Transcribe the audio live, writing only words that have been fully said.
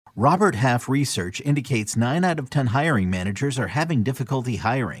Robert Half research indicates 9 out of 10 hiring managers are having difficulty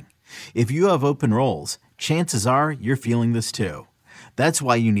hiring. If you have open roles, chances are you're feeling this too. That's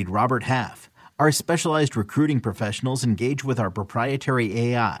why you need Robert Half. Our specialized recruiting professionals engage with our proprietary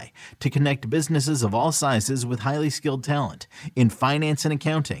AI to connect businesses of all sizes with highly skilled talent in finance and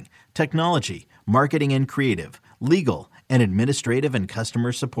accounting, technology, marketing and creative, legal, and administrative and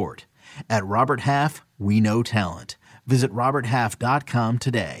customer support. At Robert Half, we know talent. Visit roberthalf.com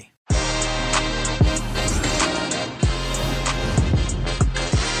today.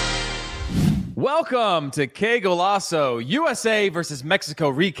 Welcome to Que Golazo, USA versus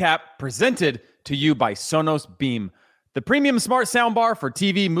Mexico recap, presented to you by Sonos Beam, the premium smart soundbar for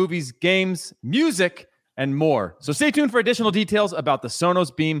TV, movies, games, music, and more. So stay tuned for additional details about the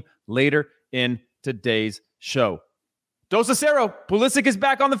Sonos Beam later in today's show. Cero, Pulisic is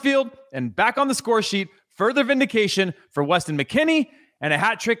back on the field and back on the score sheet. Further vindication for Weston McKennie and a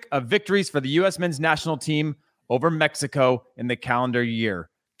hat trick of victories for the U.S. men's national team over Mexico in the calendar year.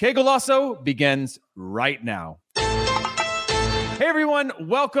 Que Golazo begins right now. Hey everyone,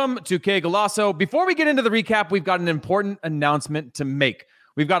 welcome to Que Golazo. Before we get into the recap, we've got an important announcement to make.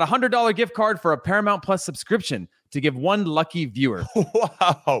 We've got a $100 gift card for a Paramount Plus subscription to give one lucky viewer.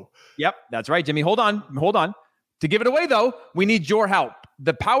 Wow. Yep, that's right, Jimmy. Hold on. To give it away, though, we need your help.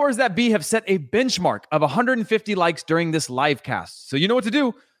 The powers that be have set a benchmark of 150 likes during this live cast. So you know what to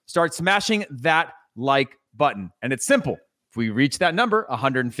do. Start smashing that like button. And it's simple. If we reach that number,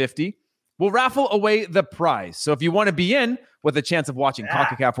 150, we'll raffle away the prize. So if you want to be in with a chance of watching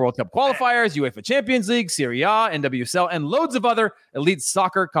CONCACAF World Cup qualifiers, UEFA Champions League, Serie A, NWSL, and loads of other elite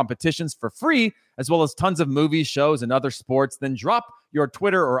soccer competitions for free, as well as tons of movies, shows, and other sports, then drop your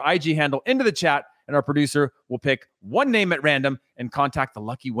Twitter or IG handle into the chat, and our producer will pick one name at random and contact the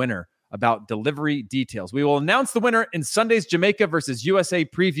lucky winner about delivery details. We will announce the winner in Sunday's Jamaica versus USA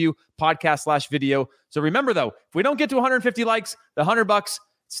preview podcast/video. So remember, though, if we don't get to 150 likes, the $100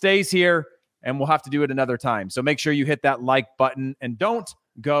 stays here, and we'll have to do it another time. So make sure you hit that like button and don't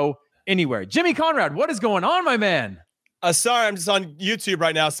go anywhere. Jimmy Conrad, what is going on, my man? Sorry, I'm just on YouTube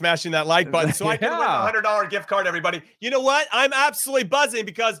right now smashing that like button so I can win a $100 gift card, everybody. You know what? I'm absolutely buzzing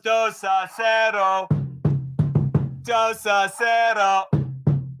because Cero.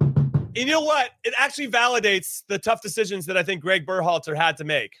 And you know what? It actually validates the tough decisions that I think Greg Berhalter had to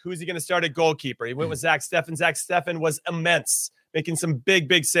make. Who's he going to start at goalkeeper? He went with Zach Steffen. Zach Steffen was immense, making some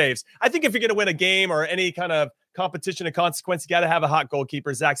big saves. I think if you're going to win a game or any kind of competition of consequence, you got to have a hot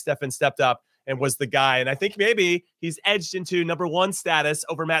goalkeeper. Zach Steffen stepped up and was the guy. And I think maybe he's edged into number one status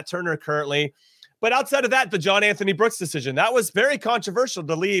over Matt Turner currently. But outside of that, the John Anthony Brooks decision, that was very controversial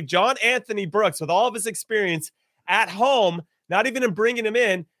to leave John Anthony Brooks with all of his experience at home, not even in bringing him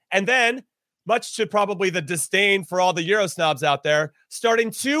in. And then, much to probably the disdain for all the Euro snobs out there,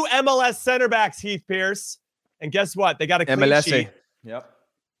 starting 2 MLS center backs, Heath Pierce. And guess what? They got a clean sheet. Yep.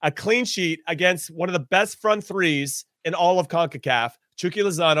 A clean sheet against one of the best front threes in all of CONCACAF. Chucky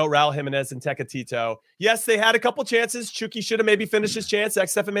Lozano, Raul Jimenez, and Tecatito. Yes, they had a couple chances. Chucky should have maybe finished his chance.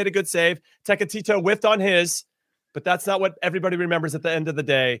 Steffen made a good save. Tecatito whiffed on his. But that's not what everybody remembers at the end of the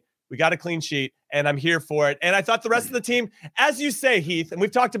day. We got a clean sheet, and I'm here for it. And I thought the rest of the team, as you say, Heath, and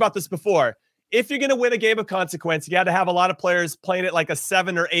we've talked about this before, if you're going to win a game of consequence, you got to have a lot of players playing at like a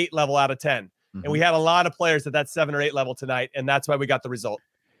 7 or 8 level out of 10. Mm-hmm. And we had a lot of players at that 7 or 8 level tonight, and that's why we got the result.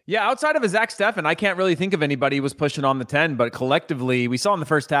 Yeah, outside of Zach Steffen, I can't really think of anybody who was pushing on the 10, but collectively, we saw in the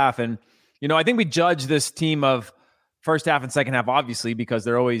first half, and, you know, I think we judge this team of first half and second half, obviously, because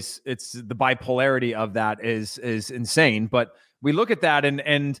they're always, it's the bipolarity of that is insane. But we look at that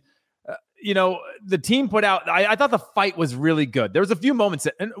and you know, the team put out, I thought the fight was really good. There was a few moments,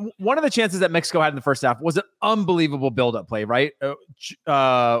 and one of the chances that Mexico had in the first half was an unbelievable build-up play, right?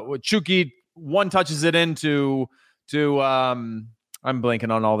 Chucky one touches it into I'm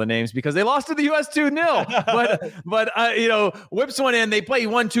blanking on all the names because they lost to the U.S. 2-0. But you know, whips one in. They play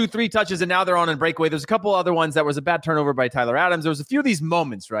 1, 2, 3 touches, and now they're on a breakaway. There's a couple other ones that was a bad turnover by Tyler Adams. There was a few of these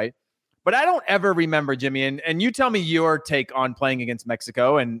moments, right? But I don't ever remember, Jimmy, and you tell me your take on playing against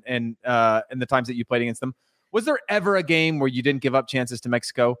Mexico and the times that you played against them. Was there ever a game where you didn't give up chances to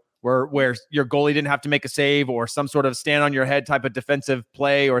Mexico, where your goalie didn't have to make a save or some sort of stand on your head type of defensive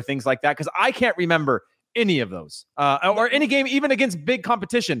play or things like that? Because I can't remember any of those or any game, even against big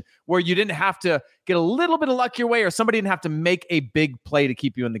competition, where you didn't have to get a little bit of luck your way or somebody didn't have to make a big play to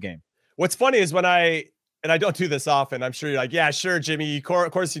keep you in the game. What's funny is when and I don't do this often. I'm sure you're like, yeah, sure, Jimmy,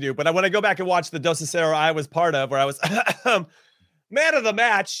 of course you do. But when I go back and watch the Cero I was part of, where I was man of the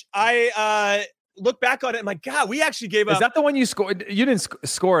match, I look back on it, I'm like, God, we actually gave up. Is that the one you scored? You didn't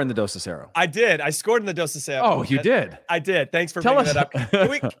score in the Dos de Cero. I did. I scored in the Dos de Cero. Oh, you did? I did. Thanks for bringing that up.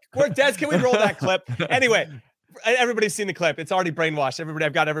 Can we roll that clip? Anyway, everybody's seen the clip. It's already brainwashed.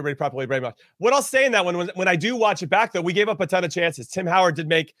 I've got everybody properly brainwashed. What I'll say in that one, when I do watch it back, though, we gave up a ton of chances. Tim Howard did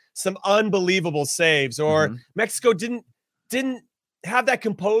make some unbelievable saves, or Mexico didn't have that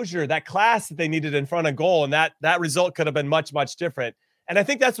composure, that class that they needed in front of goal, and that result could have been much, much different. And I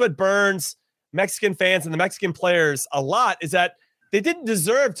think that's what burns Mexican fans and the Mexican players a lot, is that they didn't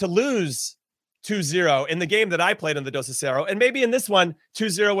deserve to lose 2-0 in the game that I played in the Dos de Cero. And maybe in this one,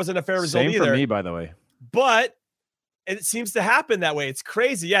 2-0 wasn't a fair result either. Same for me, by the way. But it seems to happen that way. It's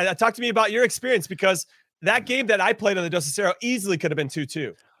crazy. Yeah, talk to me about your experience, because that game that I played on the Dos de Cero easily could have been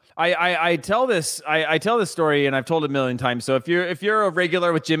 2-2. I tell this story, and I've told it a million times. So if you're a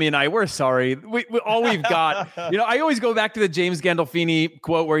regular with Jimmy and I, we're sorry. We all we've got. I always go back to the James Gandolfini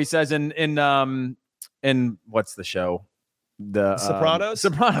quote where he says in what's the show? The Sopranos.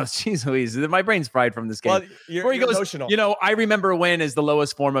 Jeez Louise, my brain's fried from this game. Well, you're emotional. I remember when is the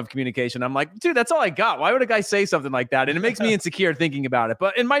lowest form of communication. I'm like, dude, that's all I got. Why would a guy say something like that? And it makes me insecure thinking about it.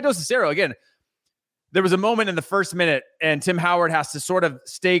 But in my Dos de Cero, again, there was a moment in the first minute, and Tim Howard has to sort of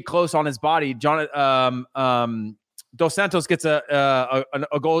stay close on his body. Dos Santos gets a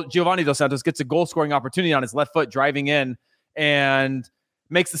goal. Giovanni Dos Santos gets a goal-scoring opportunity on his left foot, driving in, and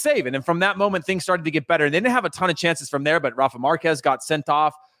makes the save. And then from that moment, things started to get better. And they didn't have a ton of chances from there, but Rafa Marquez got sent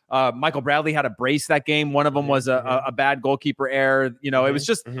off. Michael Bradley had a brace that game. One of them was a bad goalkeeper error. It was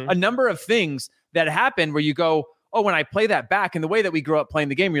just a number of things that happened where you go, oh, when I play that back, and the way that we grew up playing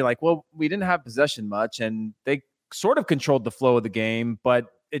the game, you're like, well, we didn't have possession much, and they sort of controlled the flow of the game, but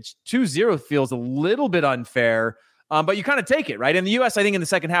it's 2-0 feels a little bit unfair. But you kind of take it, right? In the U.S., I think in the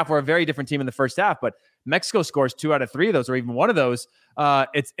second half, we're a very different team in the first half, but Mexico scores 2 out of 3 of those, or even one of those.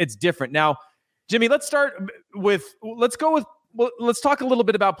 It's different. Now, Jimmy, let's talk a little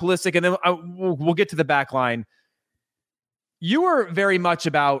bit about Pulisic, and then we'll get to the back line. You were very much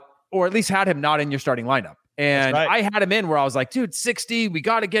about, or at least had him not in your starting lineup. And right. I had him in where I was like, dude, 60, we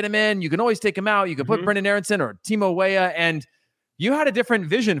got to get him in. You can always take him out. You can put Brendan Aronson or Timo Weah. And you had a different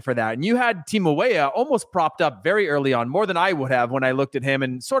vision for that. And you had Timo Weah almost propped up very early on, more than I would have when I looked at him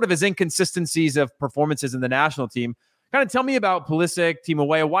and sort of his inconsistencies of performances in the national team. Kind of tell me about Pulisic, Timo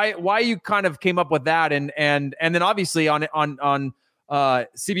Weah, why you kind of came up with that. And then obviously on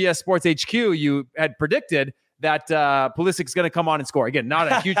CBS Sports HQ, you had predicted that Pulisic's going to come on and score. Again,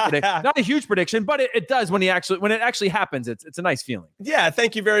 not a huge prediction, but it does when it actually happens. It's a nice feeling. Yeah,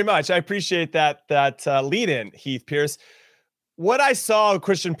 thank you very much. I appreciate that lead in, Heath Pierce. What I saw of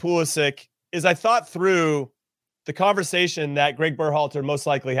Christian Pulisic is I thought through the conversation that Greg Berhalter most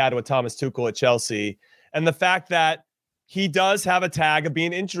likely had with Thomas Tuchel at Chelsea, and the fact that he does have a tag of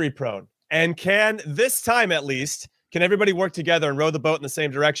being injury prone, and this time at least, can everybody work together and row the boat in the same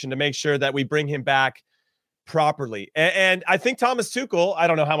direction to make sure that we bring him back properly. And I think Thomas Tuchel, I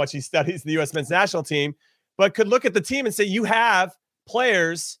don't know how much he studies the U.S. men's national team, but could look at the team and say, you have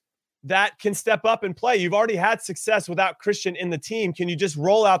players that can step up and play. You've already had success without Christian in the team. Can you just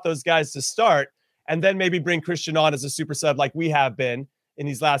roll out those guys to start and then maybe bring Christian on as a super sub like we have been in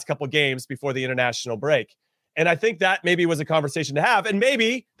these last couple of games before the international break? And I think that maybe was a conversation to have. And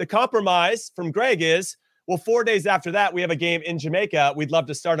maybe the compromise from Greg is, well, 4 days after that, we have a game in Jamaica. We'd love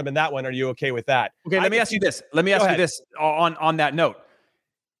to start him in that one. Are you okay with that? Okay, let me ask you this on that note.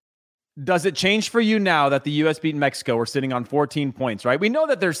 Does it change for you now that the U.S. beat Mexico? We're sitting on 14 points, right? We know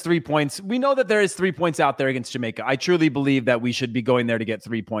that there's 3 points. We know that there is 3 points out there against Jamaica. I truly believe that we should be going there to get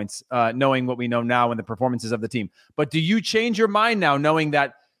 3 points, knowing what we know now and the performances of the team. But do you change your mind now knowing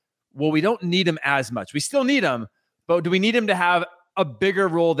that, well, we don't need him as much? We still need him, but do we need him to have a bigger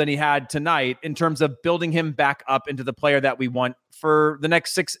role than he had tonight in terms of building him back up into the player that we want for the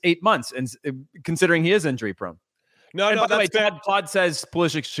next 6-8 months, and considering he is injury prone? No, by the way, Todd says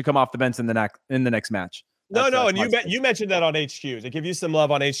Pulisic should come off the bench in the next match. And you mentioned that on HQ. To give you some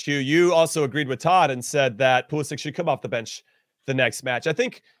love on HQ, you also agreed with Todd and said that Pulisic should come off the bench the next match. I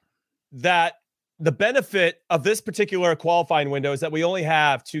think that the benefit of this particular qualifying window is that we only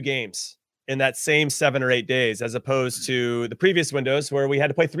have 2 games in that same 7 or 8 days, as opposed to the previous windows where we had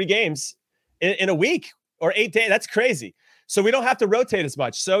to play 3 games in a week or 8 days. That's crazy. So we don't have to rotate as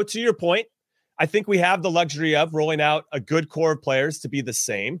much. So to your point, I think we have the luxury of rolling out a good core of players to be the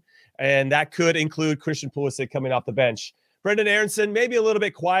same. And that could include Christian Pulisic coming off the bench. Brendan Aronson, maybe a little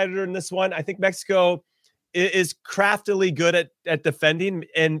bit quieter in this one. I think Mexico is craftily good at defending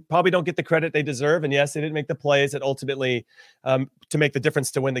and probably don't get the credit they deserve. And yes, they didn't make the plays that ultimately to make the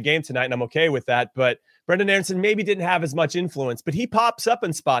difference to win the game tonight. And I'm okay with that. But Brendan Aronson maybe didn't have as much influence, but he pops up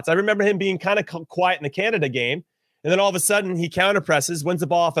in spots. I remember him being kind of quiet in the Canada game. And then all of a sudden he counter presses, wins the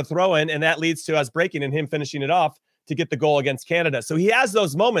ball off a throw in, and that leads to us breaking and him finishing it off to get the goal against Canada. So he has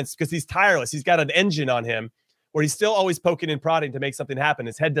those moments because he's tireless. He's got an engine on him where he's still always poking and prodding to make something happen.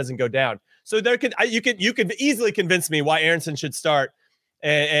 His head doesn't go down. So you could easily convince me why Aronson should start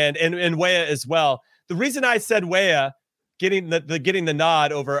and Weah as well. The reason I said Weah getting the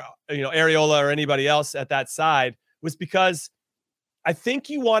nod over Areola or anybody else at that side was because I think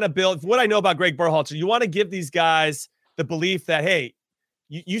you want to build what I know about Greg Berhalter. You want to give these guys the belief that, hey,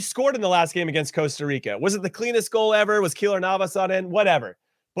 you scored in the last game against Costa Rica. Was it the cleanest goal ever? Was Keylor Navas on in? Whatever.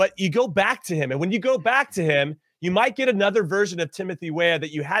 But you go back to him. And when you go back to him, you might get another version of Timothy Weah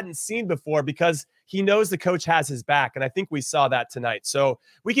that you hadn't seen before because he knows the coach has his back. And I think we saw that tonight. So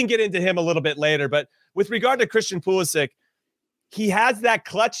we can get into him a little bit later. But with regard to Christian Pulisic, he has that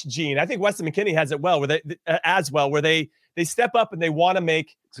clutch gene. I think Weston McKennie has it well, where they step up and they want to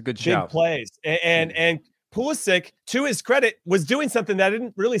make big plays. And Pulisic, to his credit, was doing something that I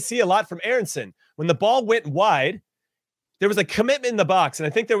didn't really see a lot from Aronson. When the ball went wide, there was a commitment in the box. And I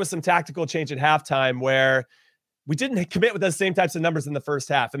think there was some tactical change at halftime where we didn't commit with the same types of numbers in the first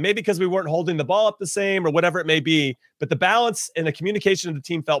half. And maybe because we weren't holding the ball up the same or whatever it may be, but the balance and the communication of the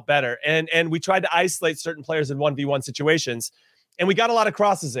team felt better. And we tried to isolate certain players in 1v1 situations. And we got a lot of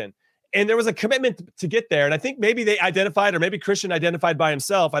crosses in. And there was a commitment to get there. And I think maybe they identified, or maybe Christian identified by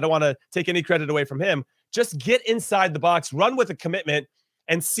himself. I don't want to take any credit away from him. Just get inside the box, run with a commitment,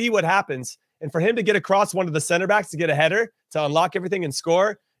 and see what happens. And for him to get across one of the center backs to get a header, to unlock everything and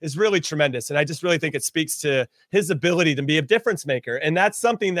score is really tremendous. And I just really think it speaks to his ability to be a difference maker. And that's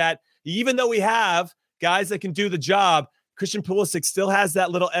something that, even though we have guys that can do the job, Christian Pulisic still has that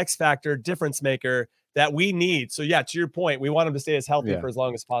little X factor difference maker that we need. So yeah, to your point, we want him to stay as healthy for as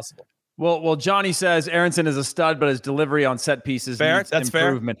long as possible. Well, Johnny says Aronson is a stud, but his delivery on set pieces needs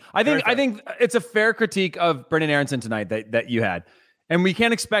improvement. Fair. I think it's a fair critique of Brendan Aronson tonight that you had. And we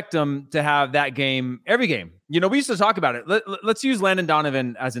can't expect him to have that game every game. We used to talk about it. Let's use Landon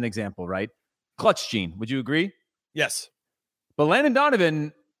Donovan as an example, right? Clutch gene. Would you agree? Yes. But Landon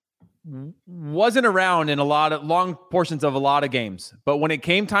Donovan wasn't around in long portions of a lot of games. But when it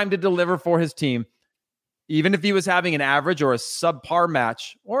came time to deliver for his team, even if he was having an average or a subpar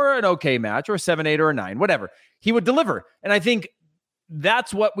match or an okay match or a 7, 8, or a 9, whatever, he would deliver. And I think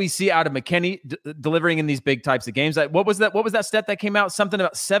that's what we see out of McKennie delivering in these big types of games. What was that stat that came out? Something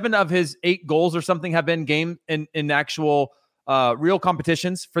about 7 of his 8 goals or something have been game in actual real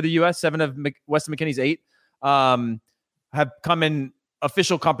competitions for the U.S. 7 of Weston McKennie's 8 have come in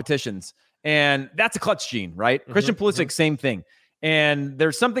official competitions. And that's a clutch gene, right? Mm-hmm, Christian Pulisic, same thing. And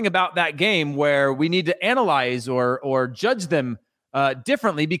there's something about that game where we need to analyze or judge them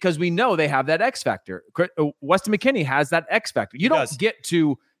differently because we know they have that X factor. Weston McKennie has that X factor. You don't get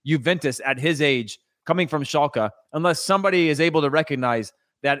to Juventus at his age coming from Schalke unless somebody is able to recognize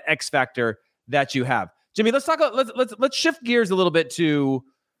that X factor that you have. Jimmy, let's shift gears a little bit to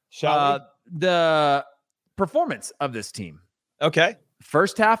the performance of this team. Okay.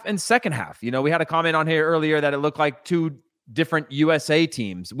 First half and second half. We had a comment on here earlier that it looked like 2 different USA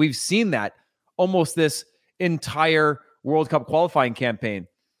teams. We've seen that almost this entire World Cup qualifying campaign.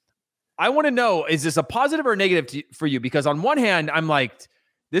 I want to know, is this a positive or negative for you? Because on one hand, I'm like,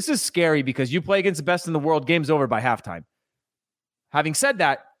 this is scary because you play against the best in the world, game's over by halftime. Having said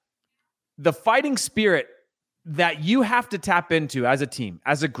that, the fighting spirit that you have to tap into as a team,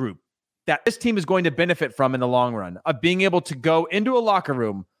 as a group, that this team is going to benefit from in the long run, of being able to go into a locker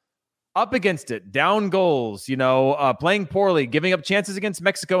room up against it, down goals, playing poorly, giving up chances against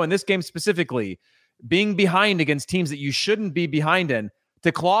Mexico in this game specifically, being behind against teams that you shouldn't be behind in,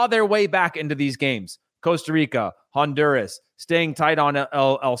 to claw their way back into these games. Costa Rica, Honduras, staying tight on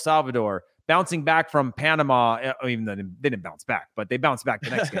El Salvador, bouncing back from Panama, even though they didn't bounce back, but they bounced back the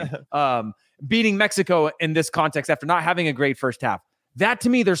next game. Beating Mexico in this context after not having a great first half. That, to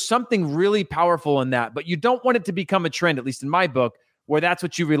me, there's something really powerful in that, but you don't want it to become a trend, at least in my book, where that's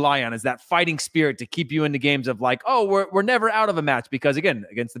what you rely on, is that fighting spirit to keep you into games of like, oh, we're never out of a match, because again,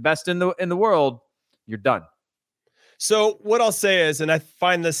 against the best in the world, you're done. So what I'll say is, and I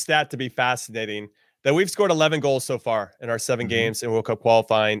find this stat to be fascinating, that we've scored 11 goals so far in our 7 games in World Cup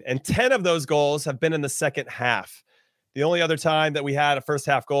qualifying, and 10 of those goals have been in the second half. The only other time that we had a first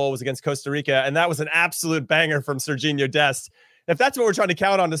half goal was against Costa Rica, and that was an absolute banger from Serginho Dest. If that's what we're trying to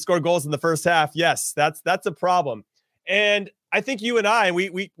count on to score goals in the first half, yes, that's a problem. And I think you and I,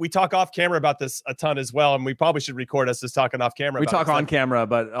 we talk off camera about this a ton as well, and we probably should record us just talking off camera. We talk on camera,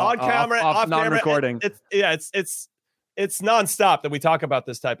 but on camera, off non-recording. It's nonstop that we talk about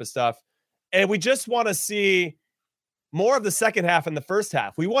this type of stuff, and we just want to see more of the second half and the first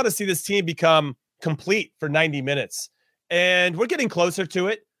half. We want to see this team become complete for 90 minutes, and we're getting closer to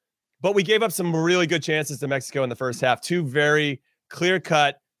it. But we gave up some really good chances to Mexico in the first half. 2 very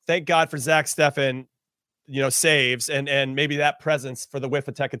clear-cut. Thank God for Zach Steffen. Saves and maybe that presence for the whiff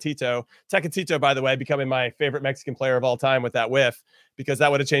of Tecatito. Tecatito, by the way, becoming my favorite Mexican player of all time with that whiff, because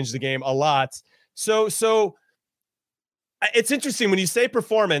that would have changed the game a lot. So it's interesting when you say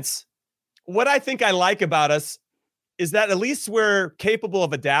performance. What I think I like about us is that at least we're capable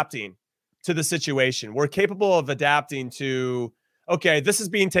of adapting to the situation. We're capable of adapting to, okay, this is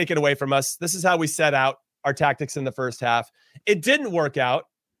being taken away from us. This is how we set out our tactics in the first half. It didn't work out.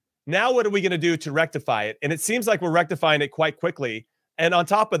 Now, what are we going to do to rectify it? And it seems like we're rectifying it quite quickly. And on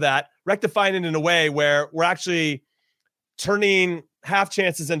top of that, rectifying it in a way where we're actually turning half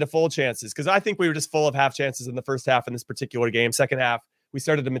chances into full chances. Because I think we were just full of half chances in the first half in this particular game. Second half, we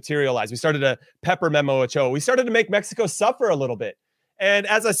started to materialize. We started to pepper Memo Ochoa. We started to make Mexico suffer a little bit. And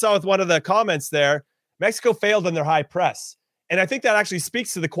as I saw with one of the comments there, Mexico failed in their high press. And I think that actually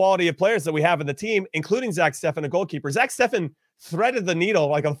speaks to the quality of players that we have in the team, including Zach Steffen, a goalkeeper. Zach Steffen threaded the needle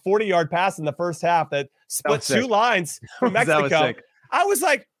like a 40-yard pass in the first half that split 2 lines from Mexico. I was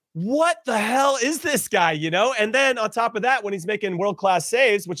like, what the hell is this guy, And then on top of that, when he's making world-class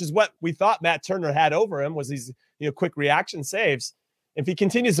saves, which is what we thought Matt Turner had over him, was these quick reaction saves. If he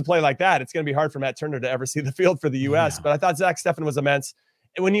continues to play like that, it's going to be hard for Matt Turner to ever see the field for the U.S. Yeah. But I thought Zach Steffen was immense.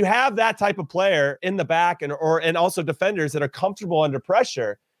 And when you have that type of player in the back and also defenders that are comfortable under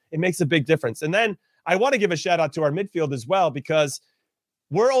pressure, it makes a big difference. And then I want to give a shout out to our midfield as well, because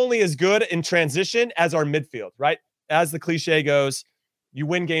we're only as good in transition as our midfield, right? As the cliche goes, you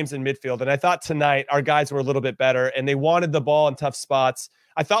win games in midfield. And I thought tonight our guys were a little bit better and they wanted the ball in tough spots.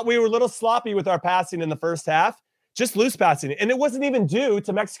 I thought we were a little sloppy with our passing in the first half, just loose passing. And it wasn't even due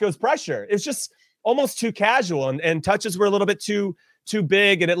to Mexico's pressure. It was just almost too casual and touches were a little bit too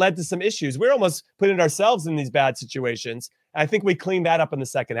big, and it led to some issues. We're almost putting ourselves in these bad situations. I think we cleaned that up in the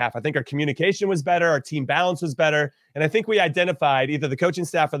second half. I think our communication was better. Our team balance was better. And I think we identified, either the coaching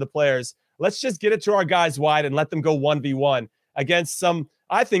staff or the players, let's just get it to our guys wide and let them go 1v1 against some,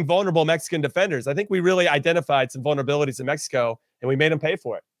 I think, vulnerable Mexican defenders. I think we really identified some vulnerabilities in Mexico, and we made them pay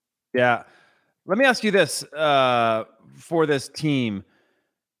for it. Yeah. Let me ask you this for this team.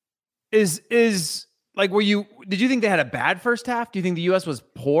 Is like, did you think they had a bad first half? Do you think the U.S. was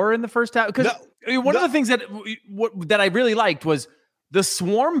poor in the first half? Because one of the things that I really liked was the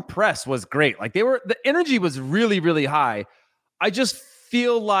swarm press was great. Like the energy was really, really high. I just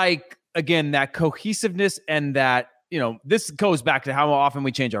feel like, again, that cohesiveness and that, this goes back to how often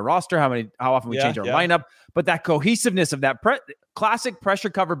we change our roster, how often we change our lineup, but that cohesiveness of that classic pressure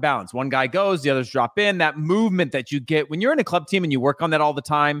cover balance. One guy goes, the others drop in, that movement that you get when you're in a club team and you work on that all the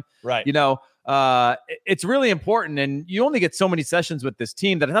time, right? It's really important. And you only get so many sessions with this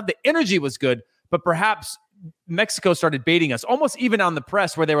team that I thought the energy was good, but perhaps Mexico started baiting us almost even on the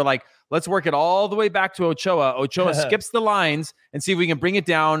press where they were like, let's work it all the way back to Ochoa. Ochoa skips the lines and see if we can bring it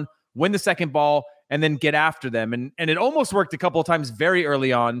down, win the second ball, and then get after them. And it almost worked a couple of times very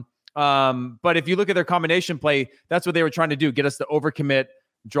early on. But if you look at their combination play, that's what they were trying to do, get us to overcommit,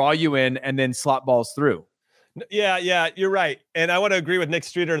 draw you in, and then slot balls through. Yeah, you're right. And I want to agree with Nick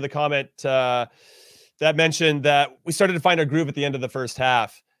Streeter, the comment that mentioned that we started to find our groove at the end of the first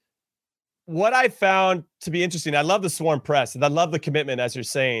half. What I found to be interesting, I love the swarm press, and I love the commitment, as you're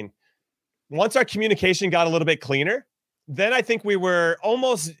saying. Once our communication got a little bit cleaner, then I think we were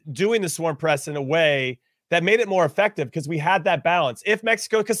almost doing the swarm press in a way that made it more effective because we had that balance. If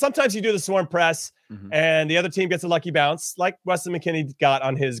Mexico, because sometimes you do the swarm press and the other team gets a lucky bounce, like Weston McKennie got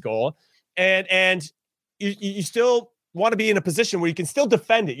on his goal, and you still want to be in a position where you can still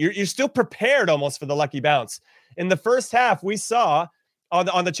defend it. You're still prepared almost for the lucky bounce. In the first half, we saw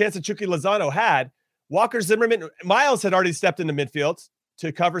on the chance that Chucky Lozano had, Walker Zimmerman, Miles had already stepped into midfield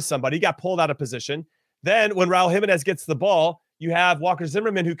to cover somebody. He got pulled out of position. Then when Raul Jimenez gets the ball, you have Walker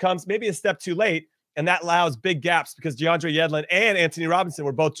Zimmerman who comes maybe a step too late, and that allows big gaps because DeAndre Yedlin and Anthony Robinson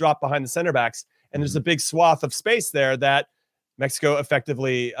were both dropped behind the center backs, and there's a big swath of space there that Mexico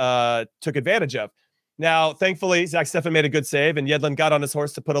effectively took advantage of. Now, thankfully, Zach Steffen made a good save, and Yedlin got on his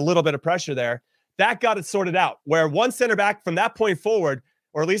horse to put a little bit of pressure there. That got it sorted out, where one center back from that point forward,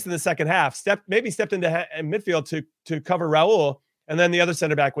 or at least in the second half, stepped into midfield to cover Raul, and then the other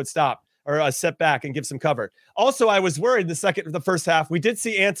center back would stop or step back and give some cover. Also, I was worried the first half. We did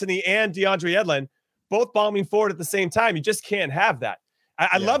see Anthony and DeAndre Yedlin both bombing forward at the same time. You just can't have that.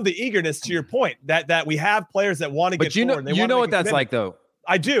 I love the eagerness, to your point, that we have players that want to get forward. You know what that's like, though.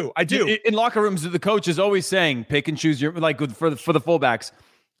 I do. In locker rooms, the coach is always saying, pick and choose your, like for the fullbacks,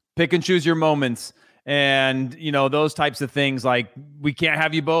 pick and choose your moments. And, those types of things, like we can't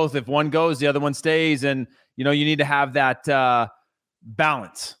have you both. If one goes, the other one stays. And, you need to have that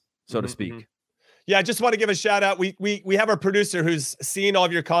balance, so to speak. Yeah, I just want to give a shout out. We have our producer who's seeing all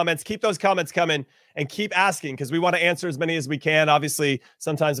of your comments. Keep those comments coming and keep asking, because we want to answer as many as we can. Obviously,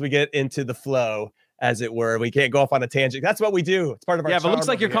 sometimes we get into the flow, as it were. We can't go off on a tangent. That's what we do. It's part of our but it looks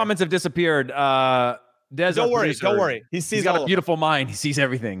like your comments have disappeared. Des, don't worry. He's got a beautiful mind. He sees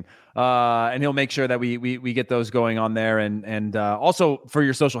everything. And he'll make sure that we get those going on there. And also for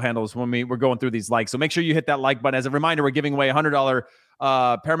your social handles when we're going through these likes. So make sure you hit that like button. As a reminder, we're giving away $100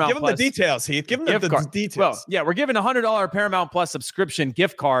 Paramount Give them Plus the details, Heath. Give them the details. Well, yeah, we're giving $100 Paramount Plus subscription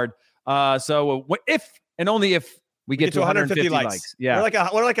gift card. So if and only if we get to 150 likes. Yeah.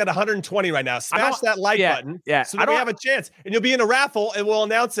 We're like at 120 right now. Smash that like button. Yeah. So that we have a chance. And you'll be in a raffle, and we'll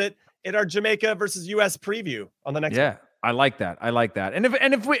announce it in our Jamaica versus US preview on the next one. I like that. And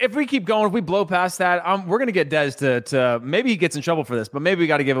if we keep going, if we blow past that, we're gonna get Des to maybe he gets in trouble for this, but maybe we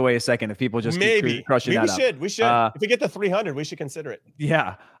got to give away a second if people just keep crushing that up. We should. If we get to 300, we should consider it.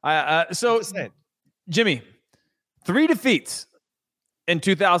 Yeah. So Jimmy, 3 defeats in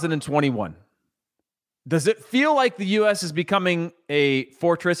 2021. Does it feel like the U.S. is becoming a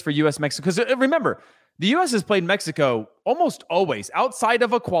fortress for U.S. Mexico? Because remember, the U.S. has played Mexico almost always outside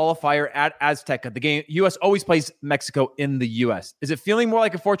of a qualifier at Azteca. The game U.S. always plays Mexico in the U.S. Is it feeling more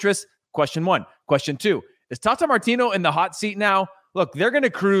like a fortress? Question 1. Question 2, is Tata Martino in the hot seat now? Look, they're going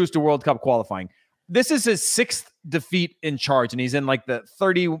to cruise to World Cup qualifying. This is his 6th defeat in charge, and he's in like the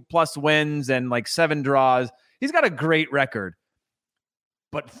 30-plus wins and like 7 draws. He's got a great record.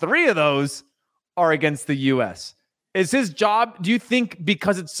 But 3 of those are against the U.S. Is his job, do you think,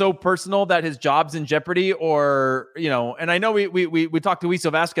 because it's so personal that his job's in jeopardy? Or, and I know we talked to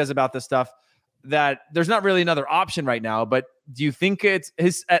Wiso Vasquez about this stuff, that there's not really another option right now, but do you think it's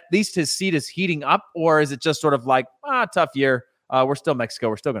at least his seat is heating up, or is it just sort of like, tough year, we're still Mexico,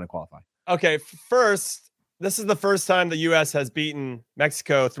 we're still going to qualify? Okay, first, this is the first time the U.S. has beaten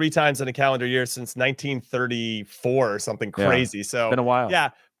Mexico 3 times in a calendar year since 1934 or something crazy. Yeah, so been a while. Yeah,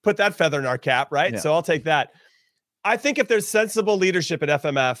 put that feather in our cap, right? Yeah. So I'll take that. I think if there's sensible leadership at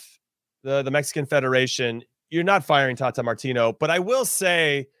FMF, the Mexican Federation, you're not firing Tata Martino. But I will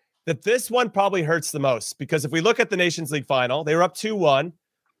say that this one probably hurts the most, because if we look at the Nations League final, they were up 2-1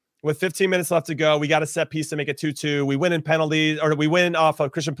 with 15 minutes left to go. We got a set piece to make it 2-2. We win in penalties, or we win off a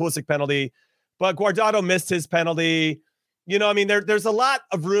Christian Pulisic penalty, but Guardado missed his penalty. There's a lot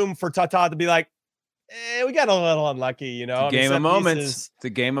of room for Tata to be like, we got a little unlucky, It's a game of moments. It's a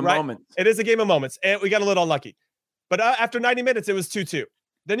game of moments. It is a game of moments, and we got a little unlucky. But after 90 minutes, it was 2-2.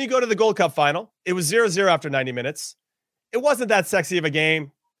 Then you go to the Gold Cup final. It was 0-0 after 90 minutes. It wasn't that sexy of a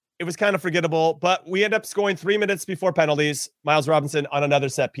game. It was kind of forgettable, but we end up scoring 3 minutes before penalties. Miles Robinson on another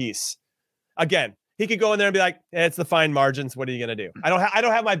set piece. Again, he could go in there and be like, it's the fine margins. What are you going to do? I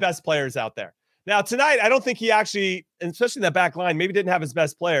don't have my best players out there. Now, tonight, I don't think he actually, especially in that back line, maybe didn't have his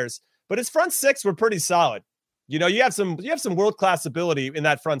best players, but his front 6 were pretty solid. You have some world-class ability in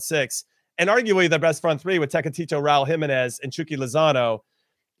that front 6. And arguably the best front 3 with Tecatito, Raul Jimenez, and Chucky Lozano.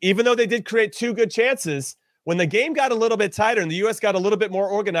 Even though they did create 2 good chances, when the game got a little bit tighter and the U.S. got a little bit more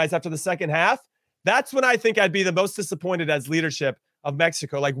organized after the second half, that's when I think I'd be the most disappointed as leadership of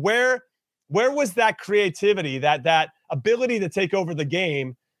Mexico. Like, where was that creativity, that ability to take over the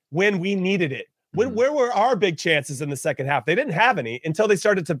game when we needed it? Where were our big chances in the second half? They didn't have any until they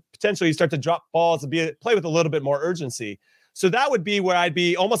started to potentially start to drop balls and play with a little bit more urgency. So that would be where I'd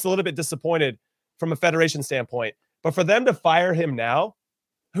be almost a little bit disappointed from a federation standpoint. But for them to fire him now,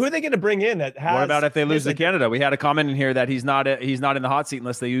 who are they going to bring in that has... What about if they lose to Canada? We had a comment in here that he's not in the hot seat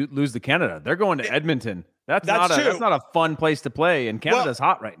unless they lose to Canada. They're going to Edmonton. That's not a fun place to play, and Canada's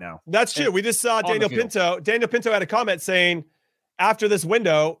hot right now. That's true. We just saw Daniel Pinto. Daniel Pinto had a comment saying, after this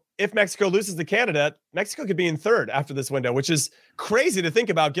window, if Mexico loses to Canada, Mexico could be in 3rd after this window, which is crazy to think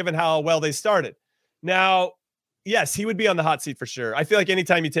about given how well they started. Now, yes, he would be on the hot seat for sure. I feel like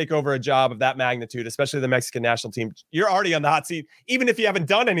anytime you take over a job of that magnitude, especially the Mexican national team, you're already on the hot seat, even if you haven't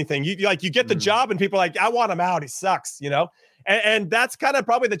done anything. You get the job, and people are like, I want him out. He sucks, And that's kind of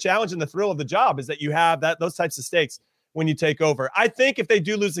probably the challenge and the thrill of the job, is that you have those types of stakes when you take over. I think if they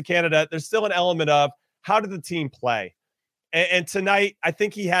do lose to Canada, there's still an element of how did the team play? And tonight, I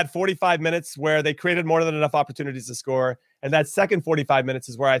think he had 45 minutes where they created more than enough opportunities to score. And that second 45 minutes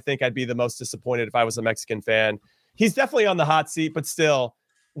is where I think I'd be the most disappointed if I was a Mexican fan. He's definitely on the hot seat, but still,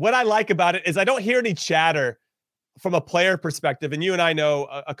 what I like about it is I don't hear any chatter from a player perspective. And you and I know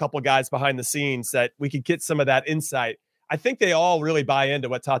a couple of guys behind the scenes that we could get some of that insight. I think they all really buy into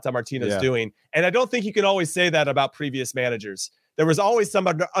what Tata Martino's doing. And I don't think you can always say that about previous managers. There was always some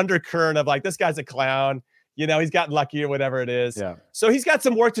undercurrent of like, this guy's a clown. He's gotten lucky or whatever it is. Yeah. So he's got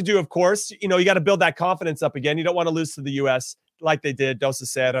some work to do, of course. You got to build that confidence up again. You don't want to lose to the U.S. like they did, Dos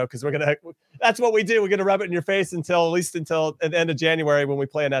Cero, because that's what we do. We're going to rub it in your face at least until the end of January when we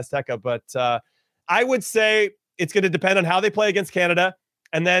play in Azteca. But I would say it's going to depend on how they play against Canada.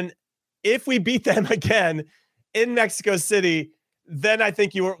 And then if we beat them again in Mexico City, then I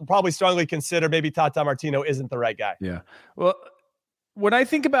think you will probably strongly consider maybe Tata Martino isn't the right guy. Yeah. Well, when I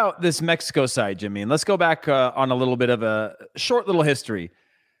think about this Mexico side, Jimmy, and let's go back on a little bit of a short little history.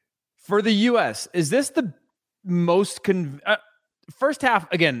 For the U.S., is this the most first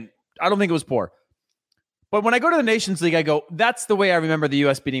half? Again, I don't think it was poor. But when I go to the Nations League, I go, that's the way I remember the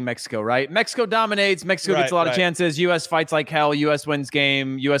U.S. beating Mexico, right? Mexico dominates. Mexico gets a lot of chances. U.S. fights like hell. U.S. wins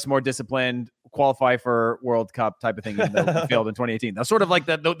game. U.S. more disciplined. Qualify for World Cup type of thing, even though we failed in 2018. That's sort of like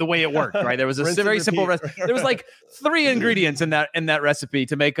the way it worked, right? There was a very simple recipe. There was like 3 ingredients in that recipe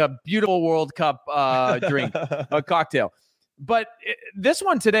to make a beautiful World Cup drink, a cocktail. But this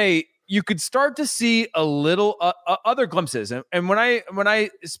one today, you could start to see a little other glimpses. And when I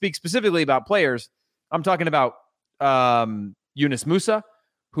speak specifically about players, I'm talking about Yunus Musa,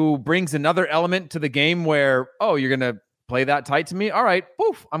 who brings another element to the game where, you're going to play that tight to me. All right,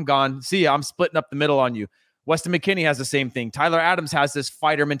 poof, I'm gone. See ya. I'm splitting up the middle on you. Weston McKennie has the same thing. Tyler Adams has this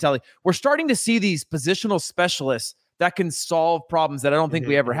fighter mentality. We're starting to see these positional specialists that can solve problems that I don't think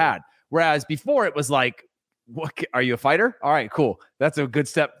we ever had. Whereas before it was like, what, are you a fighter? All right, cool. That's a good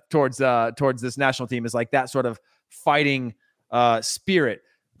step towards this national team, is like that sort of fighting spirit.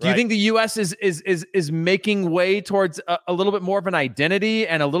 Do you think the U.S. is making way towards a little bit more of an identity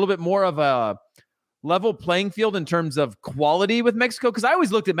and a little bit more of a level playing field in terms of quality with Mexico? Because I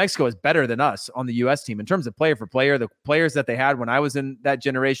always looked at Mexico as better than us on the U.S. team in terms of player for player. The players that they had when I was in that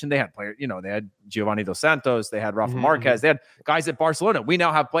generation, they had players, they had Giovanni Dos Santos, they had Rafa Marquez, they had guys at Barcelona. We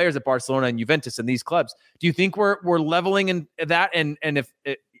now have players at Barcelona and Juventus and these clubs. Do you think we're leveling in that and if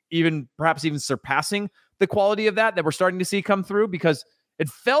perhaps even surpassing the quality of that we're starting to see come through? Because it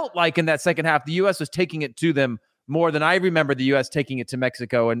felt like in that second half, the U.S. was taking it to them more than I remember the U.S. taking it to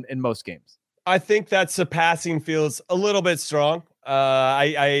Mexico in most games. I think that surpassing feels a little bit strong.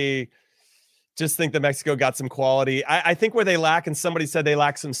 I just think that Mexico got some quality. I think where they lack, and somebody said they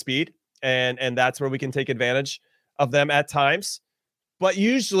lack some speed, and that's where we can take advantage of them at times. But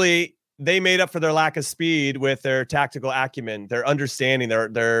usually they made up for their lack of speed with their tactical acumen, their understanding,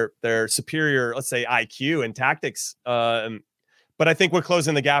 their superior, let's say, IQ and tactics. But I think we're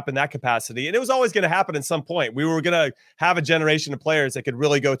closing the gap in that capacity. And it was always going to happen at some point. We were going to have a generation of players that could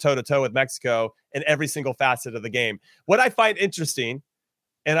really go toe-to-toe with Mexico in every single facet of the game. What I find interesting,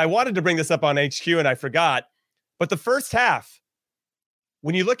 and I wanted to bring this up on HQ and I forgot, but the first half,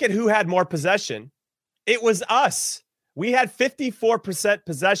 when you look at who had more possession, it was us. We had 54%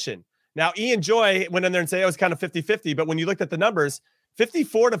 possession. Now, Ian Joy went in there and said it was kind of 50-50, but when you looked at the numbers,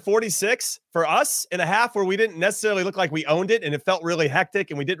 54-46 for us in a half where we didn't necessarily look like we owned it and it felt really hectic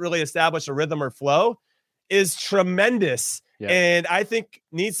and we didn't really establish a rhythm or flow is tremendous. Yeah. And I think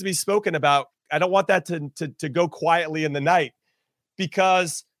needs to be spoken about. I don't want that to go quietly in the night,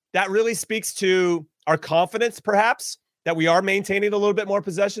 because that really speaks to our confidence, perhaps, that we are maintaining a little bit more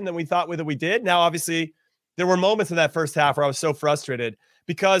possession than we thought that we did. Now, obviously, there were moments in that first half where I was so frustrated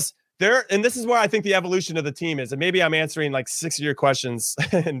because and this is where I think the evolution of the team is. And maybe I'm answering like 6 of your questions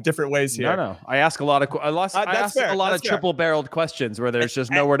in different ways here. No. I ask a lot of, I ask a lot of triple-barreled questions where there's just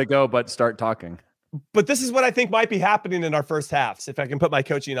nowhere to go but start talking. But this is what I think might be happening in our first halves, if I can put my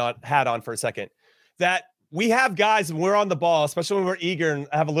coaching hat on for a second, that we have guys when we're on the ball, especially when we're eager and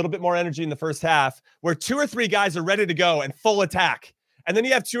have a little bit more energy in the first half, where 2 or 3 guys are ready to go and full attack. And then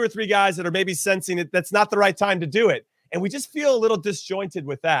you have 2 or 3 guys that are maybe sensing it. That's not the right time to do it. And we just feel a little disjointed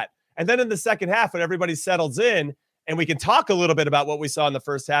with that. And then in the second half, when everybody settles in and we can talk a little bit about what we saw in the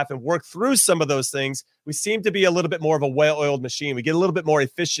first half and work through some of those things, we seem to be a little bit more of a well-oiled machine. We get a little bit more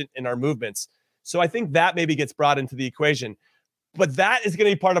efficient in our movements. So I think that maybe gets brought into the equation. But that is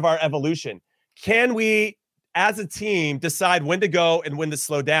going to be part of our evolution. Can we, as a team, decide when to go and when to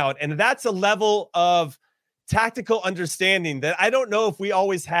slow down? And that's a level of tactical understanding that I don't know if we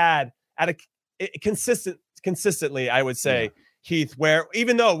always had at a consistently, I would say. Yeah. Heath, where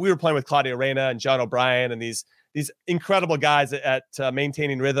even though we were playing with Claudio Reyna and John O'Brien and these incredible guys at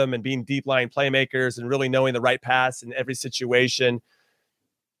maintaining rhythm and being deep line playmakers and really knowing the right pass in every situation,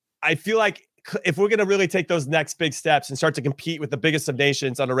 I feel like if we're going to really take those next big steps and start to compete with the biggest of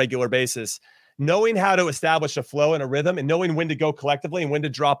nations on a regular basis, knowing how to establish a flow and a rhythm and knowing when to go collectively and when to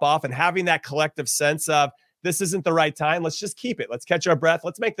drop off and having that collective sense of this isn't the right time. Let's just keep it. Let's catch our breath.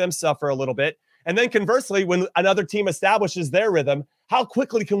 Let's make them suffer a little bit. And then conversely, when another team establishes their rhythm, how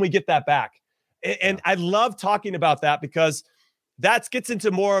quickly can we get that back? And I love talking about that because that gets into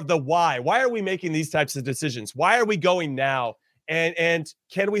more of the why. Why are we making these types of decisions? Why are we going now? And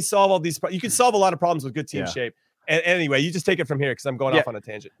can we solve all these? You can solve a lot of problems with good team shape. And anyway, you just take it from here because I'm going off on a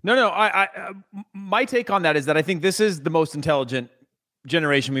tangent. No. I my take on that is that I think this is the most intelligent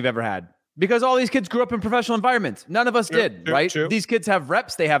generation we've ever had. Because all these kids grew up in professional environments. None of us did, right? True. These kids have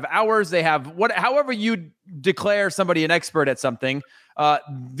reps, they have hours, they have however you declare somebody an expert at something.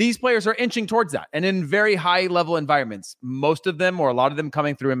 These players are inching towards that and in very high level environments. Most of them, or a lot of them,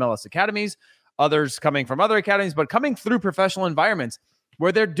 coming through MLS academies, others coming from other academies, but coming through professional environments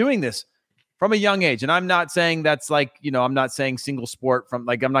where they're doing this from a young age. And I'm not saying that's like, I'm not saying single sport from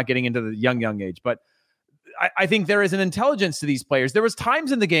like, I'm not getting into the young age, but I think there is an intelligence to these players. There was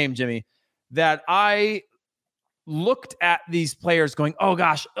times in the game, Jimmy, that I looked at these players going, oh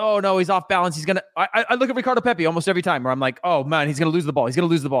gosh, oh no, he's off balance. He's gonna. I look at Ricardo Pepi almost every time where I'm like, oh man, he's gonna lose the ball. He's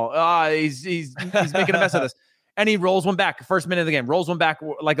he's making a mess of this, and he rolls one back. First minute of the game, rolls one back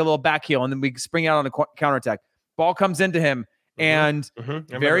like a little back heel, and then we spring out on a counterattack. Ball comes into him, and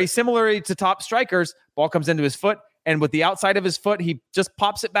very similarly to top strikers, ball comes into his foot, and with the outside of his foot, he just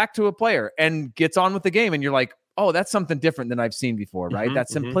pops it back to a player and gets on with the game. And you're like, oh, that's something different than I've seen before, right? That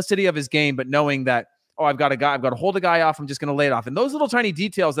simplicity of his game, but knowing that, oh, I've got to hold a guy off. I'm just going to lay it off. And those little tiny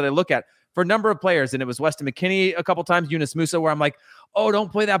details that I look at for a number of players, and it was Weston McKennie a couple times, Yunus Musa, where I'm like, oh, don't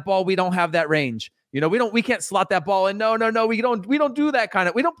play that ball. We don't have that range. We can't slot that ball in. No, we don't do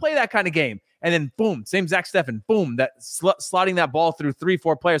that we don't play that kind of game. And then boom, same Zach Steffen, boom, that slotting that ball through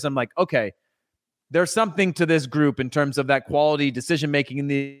 3-4 players. I'm like, okay, there's something to this group in terms of that quality decision-making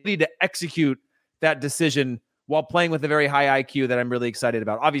and the ability to execute that decision while playing with a very high IQ that I'm really excited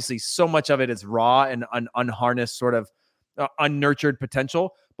about. Obviously, so much of it is raw and unharnessed, sort of unnurtured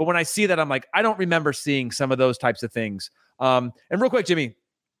potential. But when I see that, I'm like, I don't remember seeing some of those types of things. And real quick, Jimmy,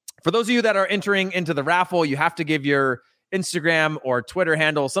 for those of you that are entering into the raffle, you have to give your Instagram or Twitter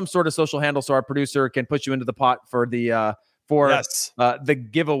handle, some sort of social handle, so our producer can put you into the pot for the the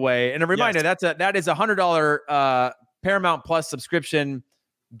giveaway. And a reminder, that is $100 Paramount Plus subscription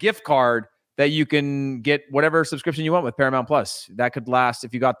gift card that you can get whatever subscription you want with Paramount Plus. That could last,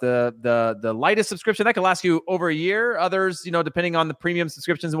 if you got the lightest subscription, that could last you over a year. Others, depending on the premium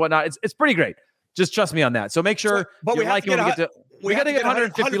subscriptions and whatnot, it's pretty great. Just trust me on that. So make sure we got to get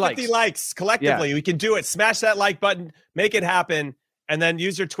 150 likes collectively. Yeah. We can do it. Smash that like button, make it happen, and then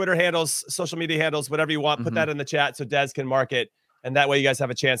use your Twitter handles, social media handles, whatever you want. Put that in the chat so Des can mark it, and that way you guys have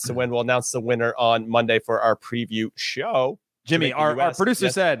a chance to win. We'll announce the winner on Monday for our preview show. Jimmy, our producer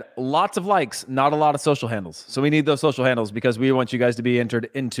said lots of likes, not a lot of social handles. So we need those social handles because we want you guys to be entered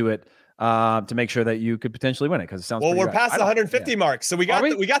into it to make sure that you could potentially win it, because it sounds we're past the 150 mark. So we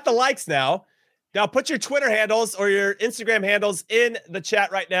got the likes now. Now put your Twitter handles or your Instagram handles in the chat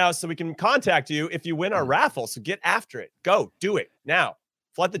right now so we can contact you if you win our raffle. So get after it. Go do it now.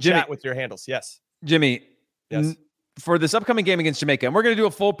 Flood the chat with your handles. Yes. Jimmy. Yes. For this upcoming game against Jamaica, and we're going to do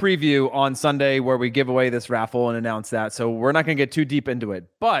a full preview on Sunday where we give away this raffle and announce that. So we're not going to get too deep into it.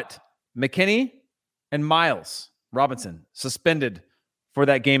 But McKennie and Miles Robinson suspended for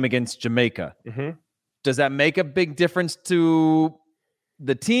that game against Jamaica. Does that make a big difference to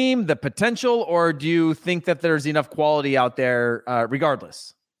the team, the potential, or do you think that there's enough quality out there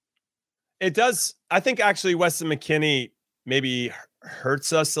regardless? It does. I think actually Weston McKennie maybe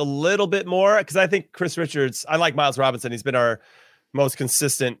hurts us a little bit more because I think Chris Richards, I like Miles Robinson. He's been our most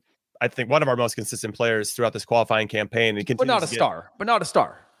consistent, I think one of our most consistent players throughout this qualifying campaign. And but not a star.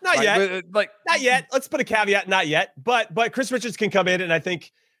 Not yet. Not yet. Let's put a caveat, not yet. But Chris Richards can come in and I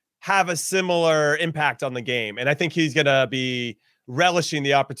think have a similar impact on the game. And I think he's going to be relishing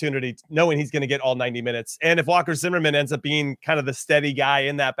the opportunity, knowing he's going to get all 90 minutes. And if Walker Zimmerman ends up being kind of the steady guy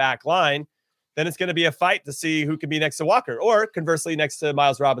in that back line, then it's going to be a fight to see who can be next to Walker or conversely next to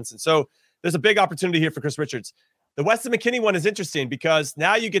Miles Robinson. So there's a big opportunity here for Chris Richards. The Weston McKennie one is interesting because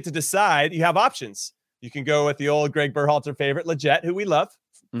now you get to decide. You have options. You can go with the old Greg Berhalter favorite, Leggett, who we love,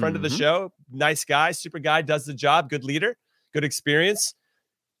 friend of the show, nice guy, super guy, does the job, good leader, good experience.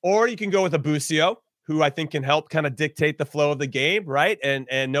 Or you can go with a Busio, who I think can help kind of dictate the flow of the game, right? And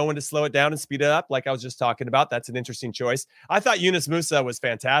know when to slow it down and speed it up, like I was just talking about. That's an interesting choice. I thought Yunus Musa was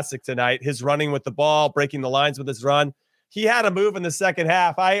fantastic tonight. His running with the ball, breaking the lines with his run. He had a move in the second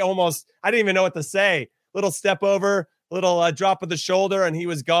half. I didn't even know what to say. Little step over, little drop of the shoulder, and he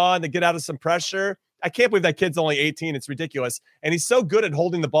was gone to get out of some pressure. I can't believe that kid's only 18. It's ridiculous. And he's so good at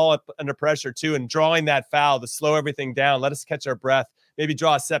holding the ball up under pressure, too, and drawing that foul to slow everything down, let us catch our breath, maybe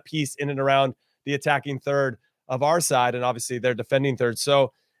draw a set piece in and around the attacking third of our side, and obviously they're defending third.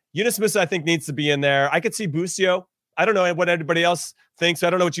 So Yunus Musa, I think, needs to be in there. I could see Busio. I don't know what anybody else thinks. I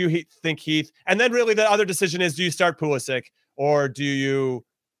don't know what you think, Heath. And then really the other decision is, do you start Pulisic, or do you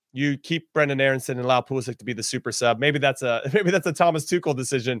keep Brendan Aronson and allow Pulisic to be the super sub? Maybe that's a Thomas Tuchel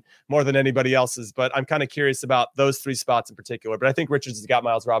decision more than anybody else's, but I'm kind of curious about those three spots in particular. But I think Richards has got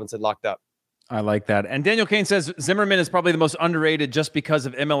Miles Robinson locked up. I like that. And Daniel Kane says Zimmerman is probably the most underrated just because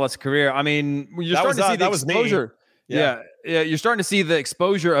of MLS career. I mean, you're starting to see the exposure. Yeah, you're starting to see the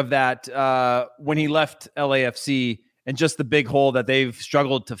exposure of that when he left LAFC, and just the big hole that they've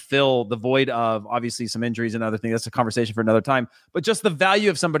struggled to fill the void of, obviously some injuries and other things. That's a conversation for another time. But just the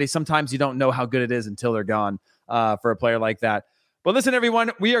value of somebody, sometimes you don't know how good it is until they're gone for a player like that. But listen,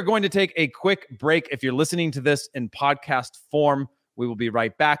 everyone, we are going to take a quick break. If you're listening to this in podcast form, we will be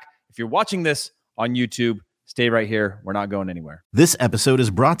right back. If you're watching this on YouTube, stay right here. We're not going anywhere. This episode is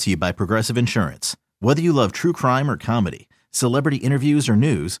brought to you by Progressive Insurance. Whether you love true crime or comedy, celebrity interviews or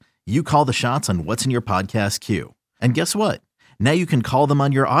news, you call the shots on what's in your podcast queue. And guess what? Now you can call them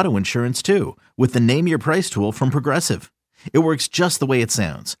on your auto insurance too with the Name Your Price tool from Progressive. It works just the way it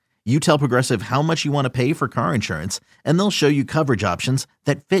sounds. You tell Progressive how much you want to pay for car insurance, and they'll show you coverage options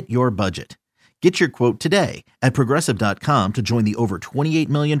that fit your budget. Get your quote today at Progressive.com to join the over 28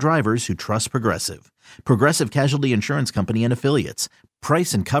 million drivers who trust Progressive. Progressive Casualty Insurance Company and Affiliates.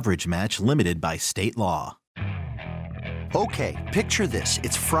 Price and coverage match limited by state law. Okay, picture this.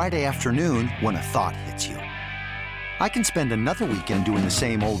 It's Friday afternoon when a thought hits you. I can spend another weekend doing the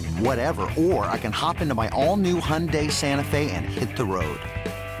same old whatever, or I can hop into my all-new Hyundai Santa Fe and hit the road.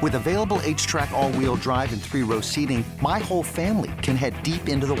 With available H-Track all-wheel drive and 3-row seating, my whole family can head deep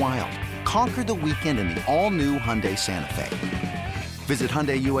into the wild. Conquer the weekend in the all-new Hyundai Santa Fe. Visit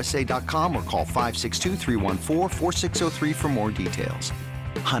HyundaiUSA.com or call 562-314-4603 for more details.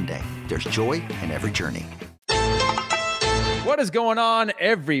 Hyundai, there's joy in every journey. What is going on,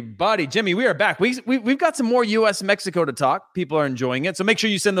 everybody? Jimmy, we are back. We've got some more US-Mexico to talk. People are enjoying it. So make sure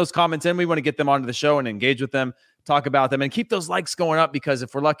you send those comments in. We want to get them onto the show and engage with them, talk about them, and keep those likes going up, because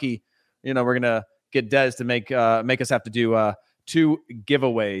if we're lucky, we're going to get Des to make us have to do 2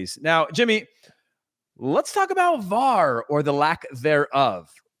 giveaways. Now, Jimmy, let's talk about VAR, or the lack thereof,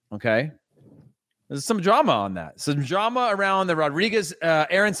 okay? There's some drama on that. Some drama around the Rodriguez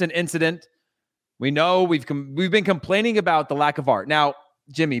Aronson incident. We know we've been complaining about the lack of VAR. Now,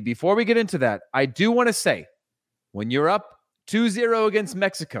 Jimmy, before we get into that, I do want to say, when you're up 2-0 against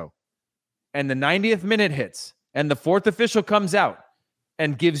Mexico and the 90th minute hits and the fourth official comes out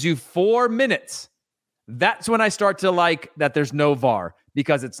and gives you 4 minutes, that's when I start to like that there's no VAR,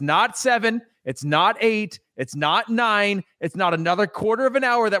 because it's not 7, it's not 8, it's not 9, it's not another quarter of an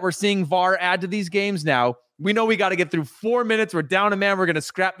hour that we're seeing VAR add to these games now. We know we got to get through 4 minutes. We're down a man. We're going to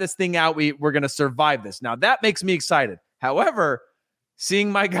scrap this thing out. We're going to survive this. Now, that makes me excited. However,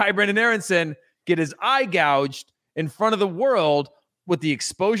 seeing my guy Brendan Aronson get his eye gouged in front of the world with the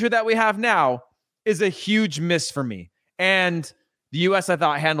exposure that we have now is a huge miss for me. And the U.S., I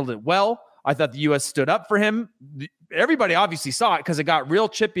thought, handled it well. I thought the U.S. stood up for him. Everybody obviously saw it because it got real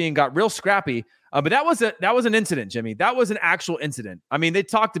chippy and got real scrappy. But that was an incident, Jimmy. That was an actual incident. I mean, they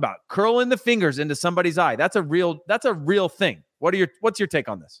talked about curling the fingers into somebody's eye. That's a real thing. What's your take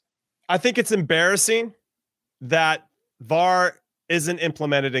on this? I think it's embarrassing that VAR isn't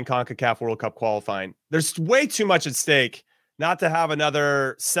implemented in CONCACAF World Cup qualifying. There's way too much at stake not to have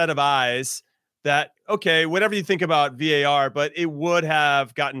another set of eyes that, okay, whatever you think about VAR, but it would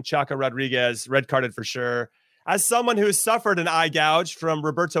have gotten Chaca Rodriguez red carded for sure. As someone who suffered an eye gouge from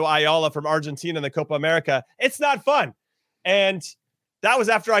Roberto Ayala from Argentina in the Copa America, it's not fun. And that was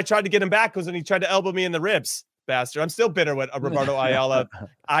after I tried to get him back, because when he tried to elbow me in the ribs, bastard. I'm still bitter with Roberto Ayala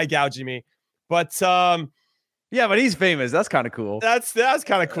eye gouging me. But yeah, but he's famous. That's kind of cool. That's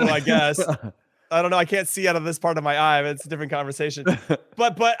kind of cool, I guess. I don't know. I can't see out of this part of my eye, but it's a different conversation.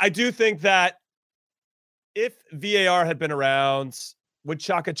 But I do think that if VAR had been around, would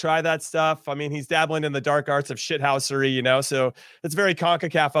Chaka try that stuff? I mean, he's dabbling in the dark arts of shithousery, so it's very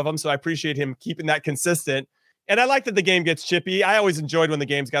CONCACAF of him. So I appreciate him keeping that consistent. And I like that the game gets chippy. I always enjoyed when the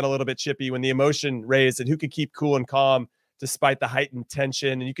games got a little bit chippy, when the emotion raised, and who could keep cool and calm despite the heightened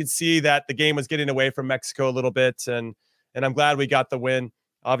tension. And you could see that the game was getting away from Mexico a little bit. And I'm glad we got the win.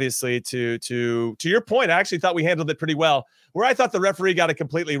 Obviously, to your point, I actually thought we handled it pretty well. Where I thought the referee got it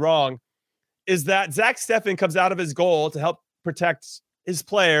completely wrong is that Zach Steffen comes out of his goal to help protect his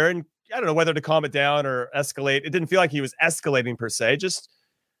player, and I don't know whether to calm it down or escalate. It didn't feel like he was escalating per se, just,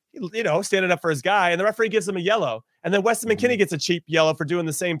 standing up for his guy, and the referee gives him a yellow. And then Weston McKennie gets a cheap yellow for doing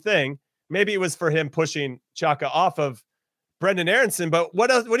the same thing. Maybe it was for him pushing Chaka off of Brendan Aronson, but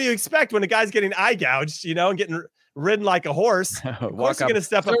what else? What do you expect when a guy's getting eye gouged, and getting ridden like a horse? Of course he's going to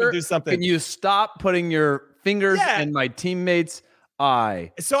step up and do something. Can you stop putting your fingers in my teammate's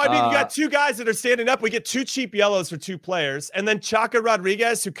eye? So, you got two guys that are standing up. We get 2 cheap yellows for 2 players. And then Chaka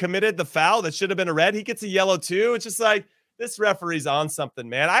Rodriguez, who committed the foul that should have been a red, he gets a yellow too. It's just like, this referee's on something,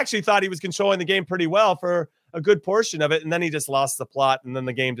 man. I actually thought he was controlling the game pretty well for a good portion of it. And then he just lost the plot. And then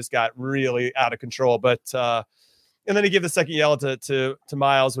the game just got really out of control. But, and then he gave the second yellow to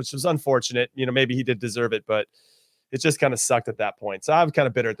Miles, which was unfortunate. Maybe he did deserve it, but it just kind of sucked at that point. So I'm kind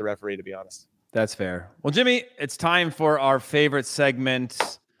of bitter at the referee, to be honest. That's fair. Well, Jimmy, it's time for our favorite segment.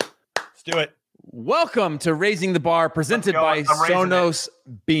 Let's do it. Welcome to Raising the Bar, presented by Sonos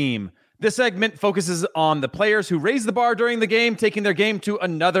Beam. This segment focuses on the players who raise the bar during the game, taking their game to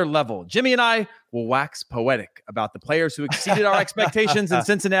another level. Jimmy and I will wax poetic about the players who exceeded our expectations in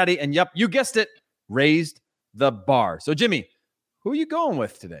Cincinnati. And yep, you guessed it, raised the bar. So, Jimmy, who are you going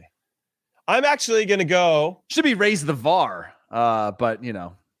with today? I'm actually going to go. Should be raise the VAR, but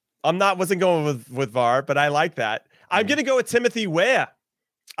wasn't going with VAR, but I like that. I'm going to go with Timothy Weah.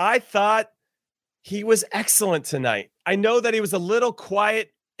 I thought he was excellent tonight. I know that he was a little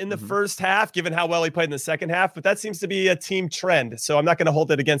quiet in the first half, given how well he played in the second half, but that seems to be a team trend. So I'm not going to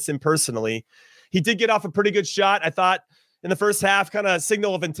hold it against him personally. He did get off a pretty good shot. I thought in the first half, kind of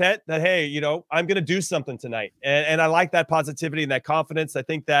signal of intent that, hey, I'm going to do something tonight. And I like that positivity and that confidence. I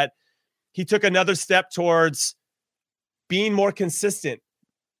think that he took another step towards being more consistent.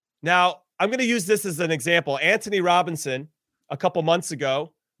 Now, I'm going to use this as an example. Anthony Robinson, a couple months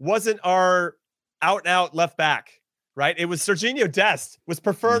ago, wasn't our out-and-out left back, right? It was Serginho Dest was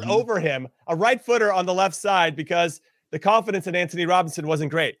preferred over him, a right footer on the left side, because the confidence in Anthony Robinson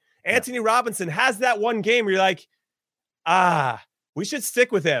wasn't great. Anthony Robinson has that one game where you're like, we should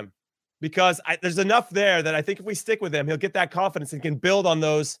stick with him, because there's enough there that I think if we stick with him, he'll get that confidence and can build on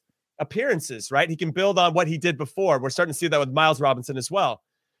those appearances, right? He can build on what he did before. We're starting to see that with Miles Robinson as well.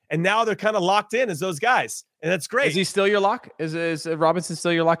 And now they're kind of locked in as those guys. And that's great. Is he still your lock? Is Robinson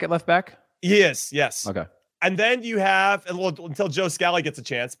still your lock at left back? He is, yes. Okay. And then you have, until Joe Scally gets a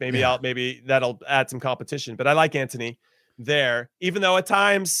chance, maybe that'll add some competition. But I like Anthony there, even though at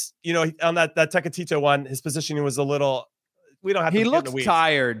times, on that Tecatito one, his positioning was a little, we don't have to. He looked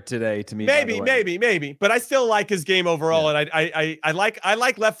tired today to me. Maybe. But I still like his game overall. And I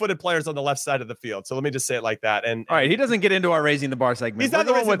like left-footed players on the left side of the field. So let me just say it like that. And all right, he doesn't get into our raising the bar segment. He's not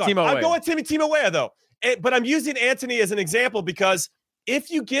going with Timo Weah. I'm going with Timo Weah, though. But I'm using Anthony as an example because if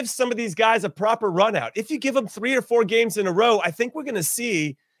you give some of these guys a proper run out, if you give them 3 or 4 games in a row, I think we're going to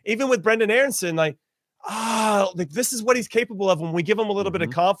see, even with Brendan Aronson, this is what he's capable of when we give him a little bit of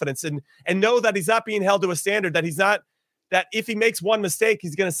confidence and know that he's not being held to a standard, that he's not, that if he makes one mistake,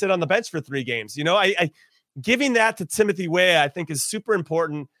 he's going to sit on the bench for 3 games. Giving that to Timothy Weah, I think, is super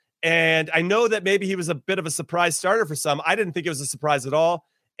important. And I know that maybe he was a bit of a surprise starter for some. I didn't think it was a surprise at all.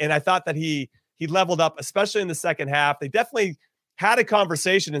 And I thought that he leveled up, especially in the second half. They definitely had a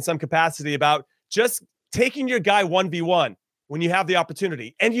conversation in some capacity about just taking your guy 1v1 when you have the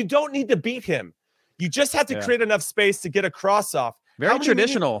opportunity. And you don't need to beat him. You just have to create enough space to get a cross off. Very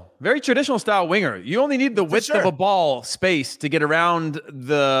traditional style winger. You only need the width of a ball space to get around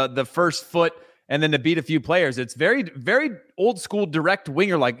the first foot and then to beat a few players. It's very, very old school direct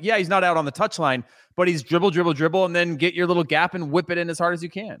winger. He's not out on the touchline, but he's dribble, and then get your little gap and whip it in as hard as you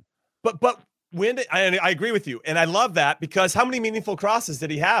can. But I agree with you. And I love that, because how many meaningful crosses did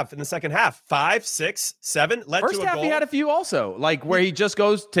he have in the second half? 5, 6, 7 led First to a half, goal. he had a few also, where he just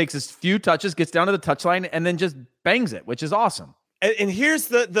takes his few touches, gets down to the touchline, and then just bangs it, which is awesome. And here's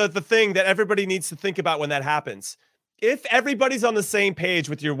the thing that everybody needs to think about when that happens. If everybody's on the same page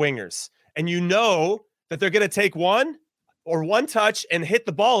with your wingers and you know that they're going to take one touch and hit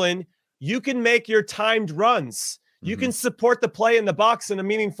the ball in, you can make your timed runs. You can support the play in the box in a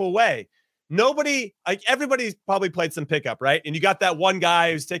meaningful way. Everybody's probably played some pickup, right? And you got that one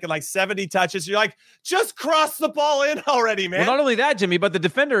guy who's taken 70 touches. You're like, just cross the ball in already, man. Well, not only that, Jimmy, but the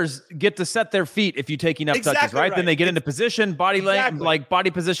defenders get to set their feet if you take enough touches, right? Then they get into position, body length, body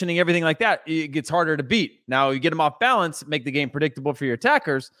positioning, everything like that. It gets harder to beat. Now you get them off balance, make the game predictable for your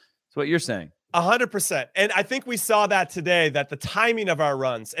attackers. That's what you're saying. 100%. And I think we saw that today, that the timing of our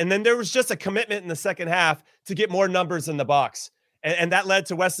runs, and then there was just a commitment in the second half to get more numbers in the box. And that led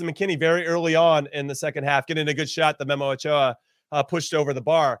to Weston McKennie very early on in the second half getting a good shot. The Memo Ochoa pushed over the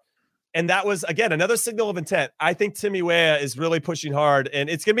bar. And that was, again, another signal of intent. I think Timmy Weah is really pushing hard, and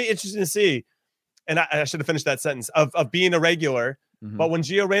it's going to be interesting to see. And I should have finished that sentence of being a regular. Mm-hmm. But when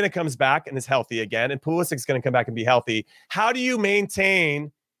Gio Reyna comes back and is healthy again, and Pulisic's going to come back and be healthy, how do you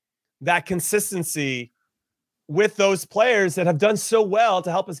maintain that consistency with those players that have done so well to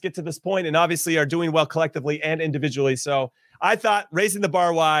help us get to this point and obviously are doing well collectively and individually? So I thought raising the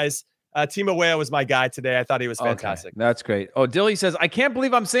bar wise, Timo Weah was my guy today. I thought he was fantastic. Okay, that's great. Oh, Dilly says, I can't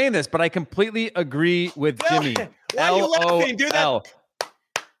believe I'm saying this, but I completely agree with Jimmy. Why are you laughing? Do that.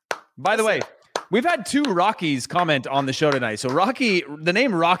 By the way, we've had 2 Rockies comment on the show tonight. So Rocky, the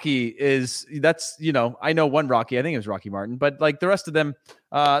name Rocky that's, I know one Rocky. I think it was Rocky Martin, but like the rest of them,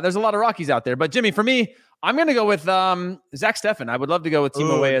 there's a lot of Rockies out there. But Jimmy, for me, I'm going to go with Zach Steffen. I would love to go with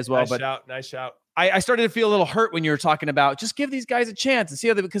Timo Weah as well. Nice shout. I started to feel a little hurt when you were talking about just give these guys a chance and see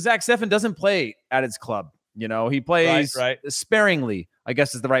how because Zach Steffen doesn't play at his club. He plays sparingly, I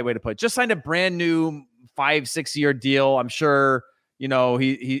guess is the right way to put it. Just signed a brand new 5-6 year deal. I'm sure,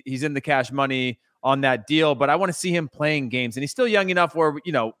 he's in the cash money on that deal, but I want to see him playing games. And he's still young enough where,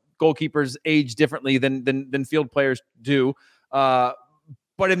 goalkeepers age differently than field players do. But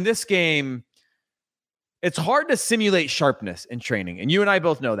in this game, it's hard to simulate sharpness in training. And you and I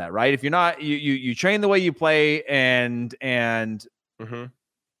both know that, right? If you're not, you train the way you play and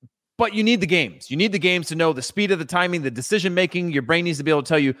but you need the games. You need the games to know the speed of the timing, the decision-making. Your brain needs to be able to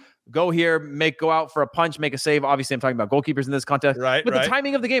tell you, go here, go out for a punch, make a save. Obviously, I'm talking about goalkeepers in this context. Right, but the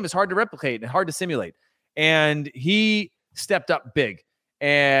timing of the game is hard to replicate and hard to simulate. And he stepped up big.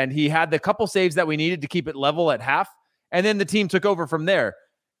 And he had the couple saves that we needed to keep it level at half. And then the team took over from there.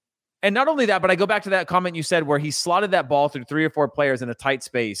 And not only that, but I go back to that comment you said where he slotted that ball through 3 or 4 players in a tight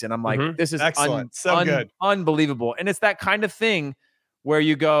space. And I'm like, this is excellent. Good. Unbelievable. And it's that kind of thing where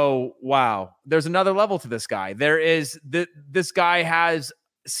you go, wow, there's another level to this guy. There is this guy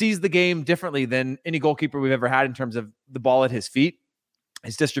sees the game differently than any goalkeeper we've ever had in terms of the ball at his feet,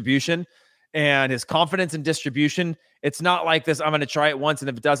 his distribution, and his confidence in distribution. It's not like this, I'm going to try it once, and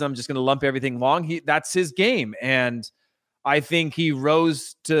if it doesn't, I'm just going to lump everything long. That's his game. And I think he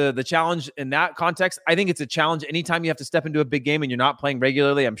rose to the challenge in that context. I think it's a challenge anytime you have to step into a big game and you're not playing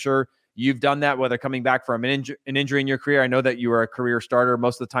regularly. I'm sure you've done that, whether coming back from an injury in your career. I know that you were a career starter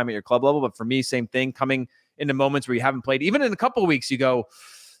most of the time at your club level, but for me, same thing, coming into moments where you haven't played. Even in a couple of weeks, you go,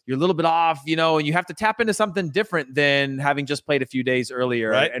 you're a little bit off, and you have to tap into something different than having just played a few days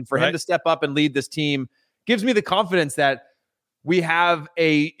earlier. Right, and for him to step up and lead this team gives me the confidence that we have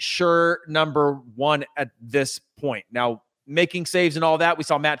a sure number one at this point. Now, making saves and all that, we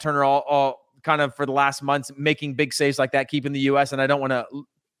saw Matt Turner all kind of for the last months making big saves like that, keeping the U.S., and I don't want to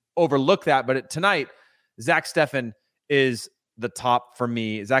overlook that, but tonight, Zach Steffen is the top for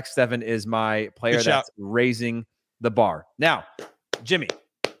me. Zach Steffen is my player that's raising the bar. Now, Jimmy.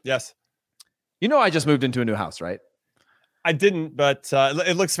 Yes. I just moved into a new house, right? I didn't, but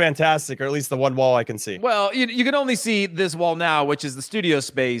it looks fantastic, or at least the one wall I can see. Well, you can only see this wall now, which is the studio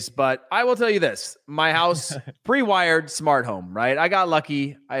space, but I will tell you this. My house, pre-wired smart home, right? I got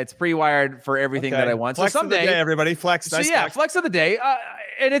lucky. It's pre-wired for everything that I want. Flex so someday, of the day, everybody. Flex. Nice flex of the day.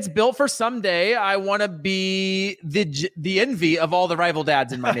 And it's built for someday I want to be the envy of all the rival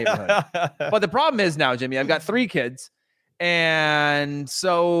dads in my neighborhood. But the problem is now, Jimmy, I've got 3 kids. And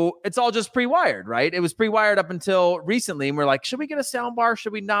so it's all just pre-wired, right? It was pre-wired up until recently. And we're like, should we get a sound bar?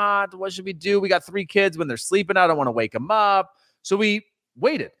 Should we not? What should we do? We got 3 kids. When they're sleeping, I don't want to wake them up. So we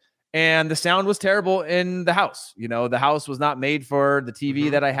waited. And the sound was terrible in the house. The house was not made for the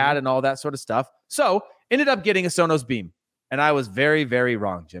TV that I had and all that sort of stuff. So ended up getting a Sonos Beam. And I was very, very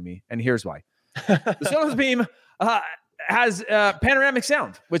wrong, Jimmy. And here's why. The Sonos Beam has panoramic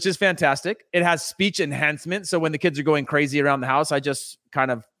sound, which is fantastic. It has speech enhancement. So when the kids are going crazy around the house, I just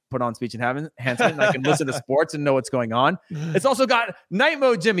kind of put on speech enhancement and I can listen to sports and know what's going on. It's also got night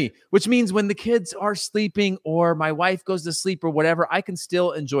mode, Jimmy, which means when the kids are sleeping or my wife goes to sleep or whatever, I can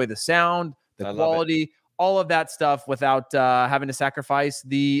still enjoy the sound, the quality, all of that stuff without having to sacrifice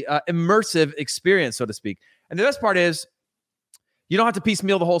the immersive experience, so to speak. And the best part is, you don't have to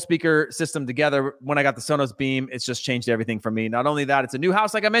piecemeal the whole speaker system together. When I got the Sonos Beam, it's just changed everything for me. Not only that, it's a new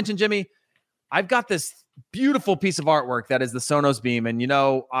house. Like I mentioned, Jimmy, I've got this beautiful piece of artwork that is the Sonos Beam. And,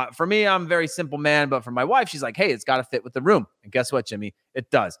 for me, I'm a very simple man. But for my wife, she's like, hey, it's got to fit with the room. And guess what, Jimmy?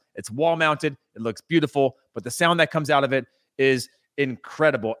 It does. It's wall mounted. It looks beautiful. But the sound that comes out of it is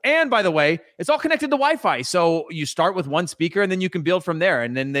incredible. And by the way, it's all connected to Wi-Fi. So you start with one speaker and then you can build from there.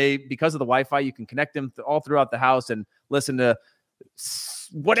 And then because of the Wi-Fi, you can connect them all throughout the house and listen to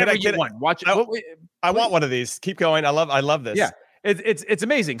whatever you want. Watch it. I want one of these. Keep going. I love this. Yeah, it's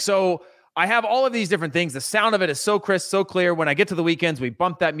amazing. So I have all of these different things. The sound of it is so crisp, so clear. When I get to the weekends, we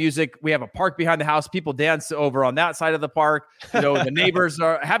bump that music. We have a park behind the house. People dance over on that side of the park. The neighbors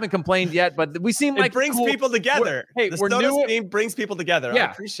haven't complained yet, but we seem like it brings people together. The Sonos theme brings people together. Yeah,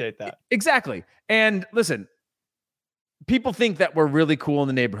 I appreciate that. Exactly. And listen, people think that we're really cool in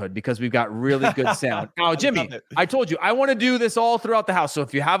the neighborhood because we've got really good sound. Now, Jimmy, I told you, I want to do this all throughout the house. So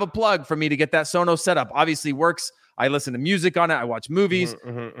if you have a plug for me to get that Sonos set up, obviously works. I listen to music on it. I watch movies.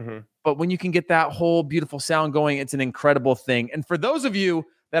 But when you can get that whole beautiful sound going, it's an incredible thing. And for those of you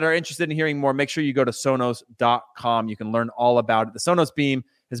that are interested in hearing more, make sure you go to Sonos.com. You can learn all about it. The Sonos Beam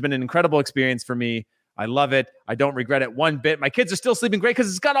has been an incredible experience for me. I love it. I don't regret it one bit. My kids are still sleeping great because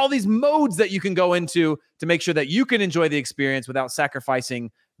it's got all these modes that you can go into to make sure that you can enjoy the experience without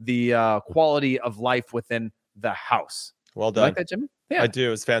sacrificing the quality of life within the house. Well done. You like that, Jimmy? Yeah. I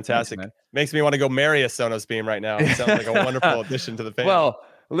do. It's fantastic. Thanks, makes me want to go marry a Sonos Beam right now. It sounds like a wonderful addition to the family. Well,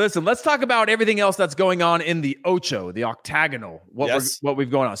 listen, let's talk about everything else that's going on in the Ocho, the octagonal, what we've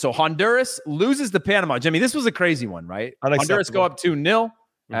going on. So Honduras loses to Panama. Jimmy, this was a crazy one, right? Honduras go up 2-0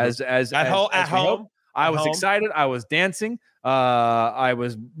 as at home. I was excited. I was dancing. I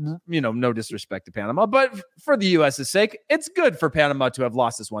was, no disrespect to Panama, but for the U.S.'s sake, it's good for Panama to have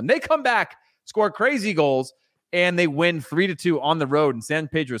lost this one. They come back, score crazy goals, and they win 3-2 on the road in San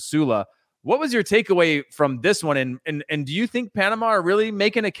Pedro Sula. What was your takeaway from this one? And do you think Panama are really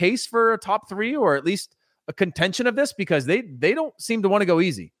making a case for a top three or at least a contention of this? Because they don't seem to want to go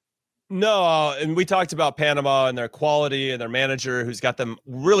easy. No, and we talked about Panama and their quality and their manager who's got them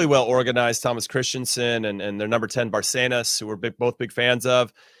really well organized, Thomas Christensen, and their number 10, Barcenas, who we're both big fans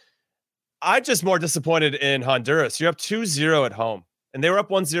of. I'm just more disappointed in Honduras. You're up 2-0 at home, and they were up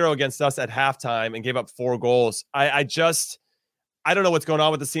 1-0 against us at halftime and gave up 4 goals. I don't know what's going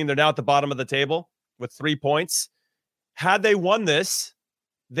on with the team. They're now at the bottom of the table with 3 points. Had they won this,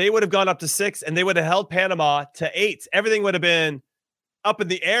 they would have gone up to 6, and they would have held Panama to 8. Everything would have been up in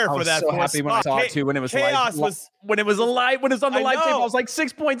the air for that. I was so happy spot. when I saw it too. When it was chaos when it was on the live table, I was like,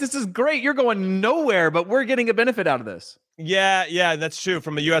 6 points. This is great. You're going nowhere, but we're getting a benefit out of this. Yeah, that's true.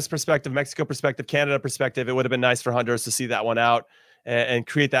 From a U.S. perspective, Mexico perspective, Canada perspective, it would have been nice for Honduras to see that one out and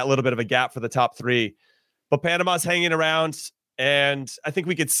create that little bit of a gap for the top 3. But Panama's hanging around, and I think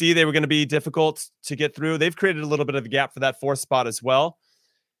we could see they were going to be difficult to get through. They've created a little bit of a gap for that 4th spot as well.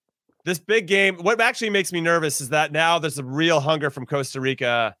 This big game, what actually makes me nervous is that now there's a real hunger from Costa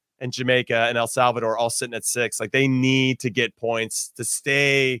Rica and Jamaica and El Salvador all sitting at 6. Like, they need to get points to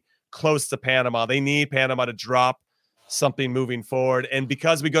stay close to Panama. They need Panama to drop something moving forward. And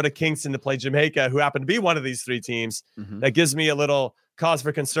because we go to Kingston to play Jamaica, who happen to be one of these 3 teams, that gives me a little cause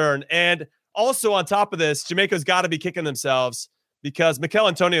for concern. And also on top of this, Jamaica's got to be kicking themselves because Mikel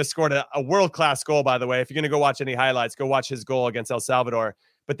Antonio scored a world-class goal, by the way. If you're going to go watch any highlights, go watch his goal against El Salvador.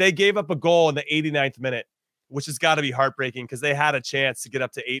 But they gave up a goal in the 89th minute, which has got to be heartbreaking because they had a chance to get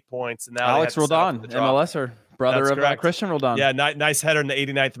up to 8 points. And now Alex Roldan, MLSer, brother of Christian Roldan. Yeah, nice header in the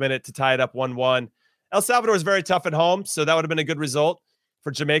 89th minute to tie it up 1-1. El Salvador is very tough at home, so that would have been a good result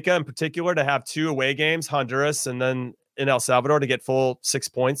for Jamaica in particular to have 2 away games, Honduras and then in El Salvador, to get full 6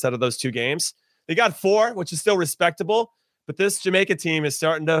 points out of those 2 games. They got 4, which is still respectable, but this Jamaica team is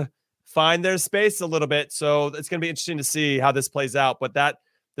starting to find their space a little bit, so it's going to be interesting to see how this plays out. But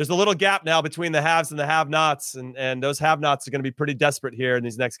there's a little gap now between the haves and the have-nots, and those have-nots are going to be pretty desperate here in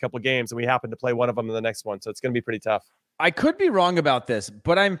these next couple of games, and we happen to play one of them in the next one, so it's going to be pretty tough. I could be wrong about this,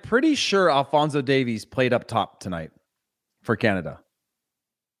 but I'm pretty sure Alphonso Davies played up top tonight for Canada.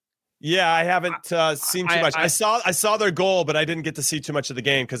 Yeah, I haven't seen too much. I saw their goal, but I didn't get to see too much of the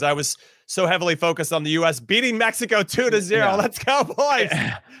game because I was so heavily focused on the U.S. beating Mexico 2-0. Yeah. Let's go, boys!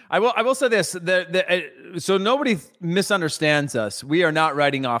 I will say this: so nobody misunderstands us. We are not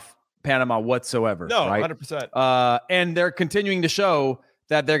writing off Panama whatsoever. No, right? 100%. And they're continuing to show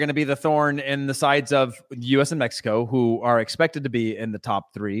that they're going to be the thorn in the sides of the U.S. and Mexico, who are expected to be in the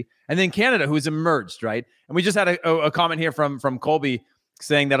top 3, and then Canada, who's emerged, right? And we just had a comment here from Colby,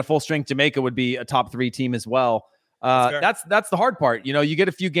 saying that a full strength Jamaica would be a top 3 team as well. That's the hard part. You get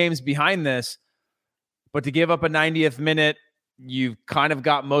a few games behind this, but to give up a 90th minute, you've kind of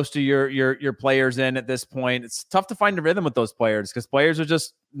got most of your players in at this point. It's tough to find a rhythm with those players because players are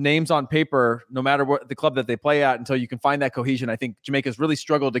just names on paper, no matter what the club that they play at, until you can find that cohesion. I think Jamaica's really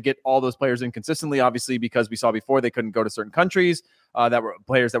struggled to get all those players in consistently, obviously, because we saw before they couldn't go to certain countries that were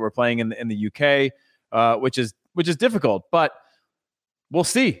players that were playing in the UK, which is difficult, but we'll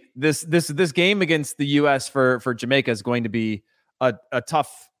see. This game against the U.S. for Jamaica is going to be a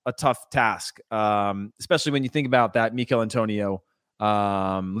tough task, especially when you think about that Mikel Antonio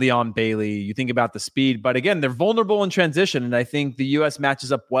Leon Bailey. You think about the speed, but again, they're vulnerable in transition, and I think the U.S.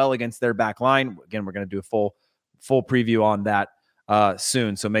 matches up well against their back line. Again, we're going to do a full preview on that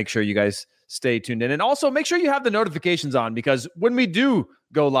soon, so make sure you guys stay tuned in, and also make sure you have the notifications on, because when we do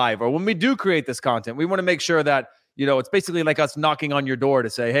go live or when we do create this content, we want to make sure that it's basically like us knocking on your door to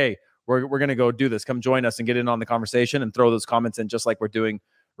say, hey, we're going to go do this. Come join us and get in on the conversation and throw those comments in, just like we're doing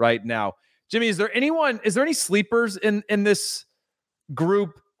right now. Jimmy, is there any sleepers in this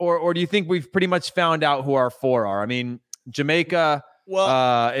group, or do you think we've pretty much found out who our four are? I mean, Jamaica,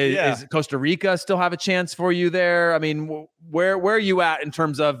 is Costa Rica still have a chance for you there? I mean, where are you at in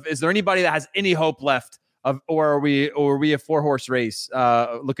terms of, is there anybody that has any hope left or are we a 4-horse race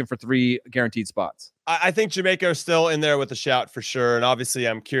looking for 3 guaranteed spots? I think Jamaica are still in there with a shout for sure. And obviously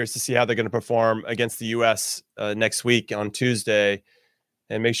I'm curious to see how they're going to perform against the U.S. Next week on Tuesday.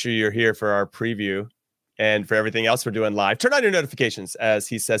 And make sure you're here for our preview and for everything else we're doing live. Turn on your notifications, as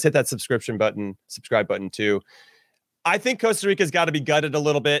he says. Hit that subscribe button too. I think Costa Rica's got to be gutted a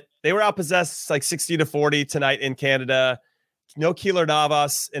little bit. They were outpossessed like 60-40 tonight in Canada. No Keylor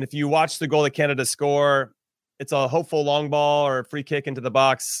Navas. And if you watch the goal that Canada score, it's a hopeful long ball or a free kick into the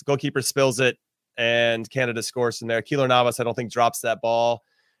box. Goalkeeper spills it, and Canada scores from there. Keylor Navas, I don't think, drops that ball.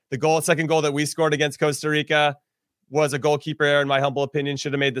 The second goal that we scored against Costa Rica was a goalkeeper error, in my humble opinion.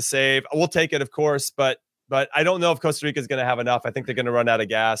 Should have made the save. We'll take it, of course, but I don't know if Costa Rica is going to have enough. I think they're going to run out of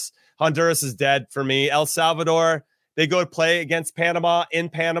gas. Honduras is dead for me. El Salvador, they go to play against Panama in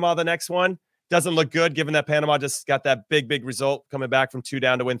Panama. The next one doesn't look good, given that Panama just got that big result coming back from 2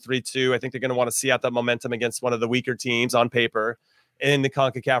 down to win 3-2. I think they're going to want to see out that momentum against one of the weaker teams on paper in the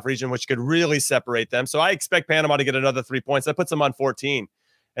CONCACAF region, which could really separate them. So I expect Panama to get another 3 points. That puts them on 14.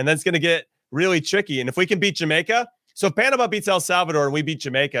 And then it's going to get really tricky. And if we can beat Jamaica, so if Panama beats El Salvador and we beat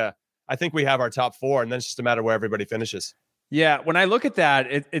Jamaica, I think we have our top 4, and then it's just a matter where everybody finishes. Yeah, when I look at that,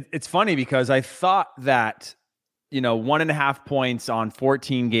 it's funny because I thought that, 1.5 points on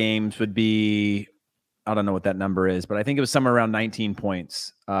 14 games would be, I don't know what that number is, but I think it was somewhere around 19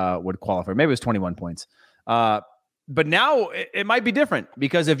 points would qualify. Maybe it was 21 points. But now it might be different,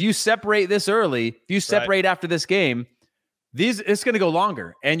 because if you separate this early, if you separate after this game, it's going to go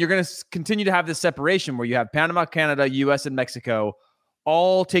longer, and you're going to continue to have this separation where you have Panama, Canada, U.S., and Mexico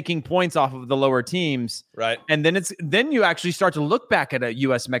all taking points off of the lower teams. Right. And then you actually start to look back at a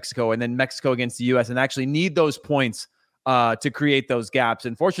U.S., Mexico, and then Mexico against the U.S. and actually need those points to create those gaps.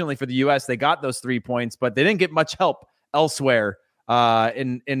 And fortunately for the U.S., they got those 3 points, but they didn't get much help elsewhere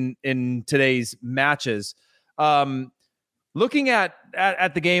in today's matches. Looking at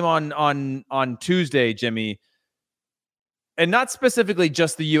the game on Tuesday, Jimmy, and not specifically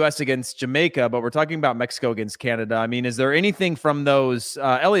just the U.S. against Jamaica, but we're talking about Mexico against Canada. I mean, is there anything from those?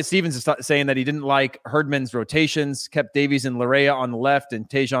 Elliot Stevens is saying that he didn't like Herdman's rotations, kept Davies and Larea on the left and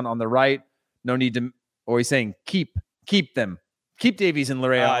Tejan on the right. No need to, or he's saying keep them. Keep Davies and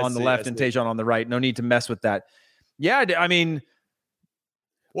Larea on the left and Tejan on the right. No need to mess with that. Yeah, I mean.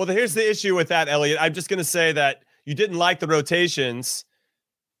 Well, here's the issue with that, Elliot. I'm just going to say that you didn't like the rotations,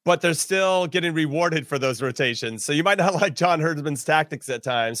 but they're still getting rewarded for those rotations. So you might not like John Herdman's tactics at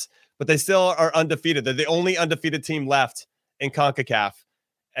times, but they still are undefeated. They're the only undefeated team left in CONCACAF.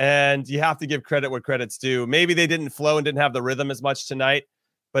 And you have to give credit where credit's due. Maybe they didn't flow and didn't have the rhythm as much tonight,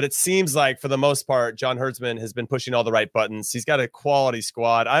 but it seems like for the most part, John Herdman has been pushing all the right buttons. He's got a quality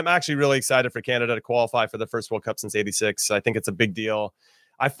squad. I'm actually really excited for Canada to qualify for the first World Cup since '86. I think it's a big deal.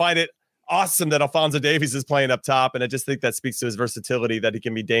 I find it awesome that Alphonso Davies is playing up top, and I just think that speaks to his versatility, that he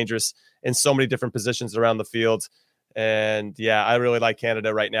can be dangerous in so many different positions around the field. And yeah, I really like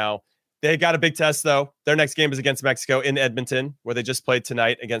Canada right now. They got a big test, though. Their next game is against Mexico in Edmonton, where they just played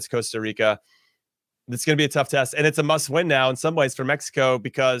tonight against Costa Rica. It's going to be a tough test, and it's a must-win now in some ways for Mexico,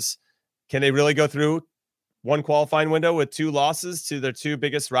 because can they really go through one qualifying window with 2 losses to their 2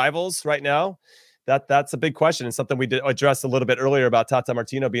 biggest rivals right now? That's a big question, and something we did address a little bit earlier about Tata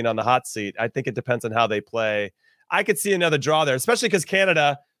Martino being on the hot seat. I think it depends on how they play. I could see another draw there, especially because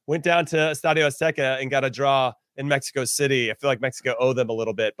Canada went down to Estadio Azteca and got a draw in Mexico City. I feel like Mexico owe them a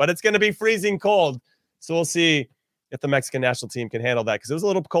little bit, but it's going to be freezing cold. So we'll see if the Mexican national team can handle that, because it was a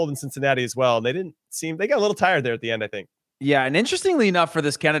little cold in Cincinnati as well. And they got a little tired there at the end, I think. Yeah, and interestingly enough for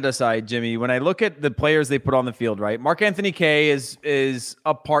this Canada side, Jimmy, when I look at the players they put on the field, right? Marc-Anthony Kaye is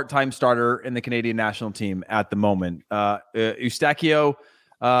a part-time starter in the Canadian national team at the moment. Eustachio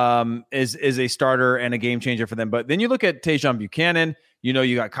is a starter and a game changer for them. But then you look at Tejan Buchanan.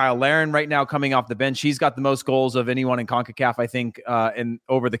 You got Kyle Larin right now coming off the bench. He's got the most goals of anyone in CONCACAF, I think, in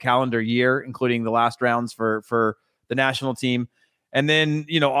over the calendar year, including the last rounds for the national team. And then,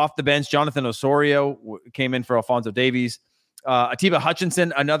 off the bench, Jonathan Osorio came in for Alphonso Davies. Atiba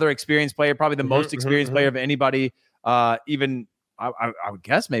Hutchinson, another experienced player, probably the most experienced player of anybody. Even I would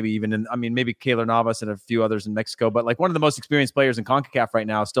guess maybe maybe Keylor Navas and a few others in Mexico, but like one of the most experienced players in CONCACAF right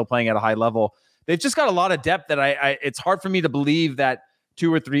now, still playing at a high level. They've just got a lot of depth that it's hard for me to believe that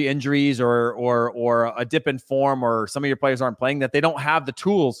 2 or 3 injuries or a dip in form or some of your players aren't playing, that they don't have the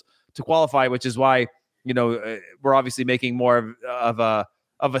tools to qualify, which is why, we're obviously making more of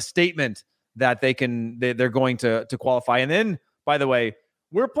a statement that they're going to qualify. And then, by the way,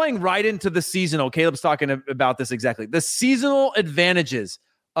 we're playing right into the seasonal. Caleb's talking about this exactly. The seasonal advantages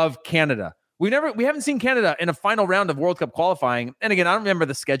of Canada. We haven't seen Canada in a final round of World Cup qualifying. And again, I don't remember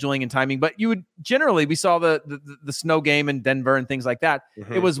the scheduling and timing, but we saw the snow game in Denver and things like that.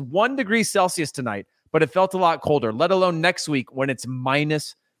 It was 1 degree Celsius tonight, but it felt a lot colder, let alone next week when it's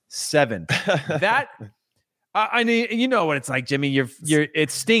 -7. That I mean, you know what it's like, Jimmy.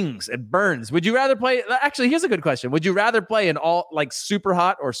 It stings, it burns. Would you rather play? Actually, here's a good question. Would you rather play in all like super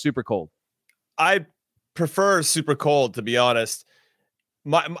hot or super cold? I prefer super cold, to be honest.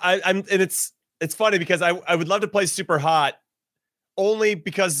 It's funny because I would love to play super hot only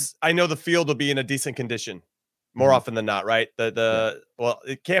because I know the field will be in a decent condition more often than not, right? Well,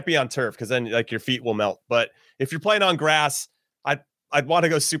 it can't be on turf because then like your feet will melt. But if you're playing on grass, I'd want to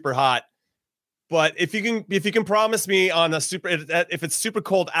go super hot. But if you can promise me on if it's super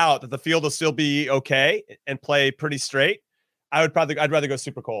cold out that the field will still be okay and play pretty straight, I'd rather go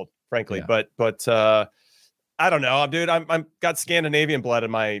super cold, frankly. Yeah. But I don't know, dude. I'm got Scandinavian blood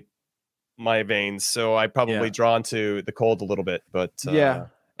in my veins, so I probably drawn to the cold a little bit. But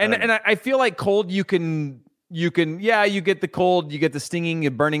and I feel like cold you get the cold, you get the stinging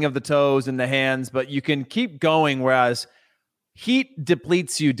and burning of the toes and the hands, but you can keep going. Whereas heat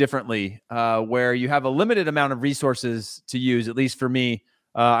depletes you differently, where you have a limited amount of resources to use. At least for me,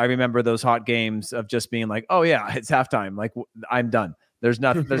 I remember those hot games of just being like, "Oh yeah, it's halftime. Like I'm done. There's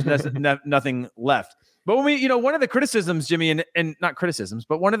nothing left." But when one of the criticisms, Jimmy, and not criticisms,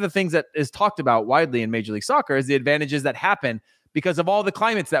 but one of the things that is talked about widely in Major League Soccer is the advantages that happen because of all the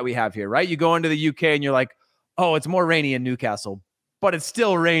climates that we have here, right? You go into the UK and you're like, "Oh, it's more rainy in Newcastle, but it's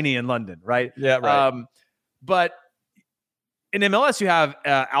still rainy in London," right? Yeah, right. But in MLS, you have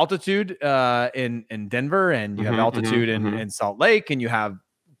altitude in Denver, and you have altitude in Salt Lake, and you have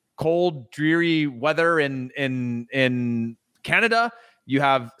cold, dreary weather in Canada. You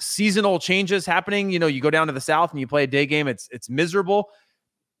have seasonal changes happening. You go down to the south and you play a day game. It's miserable.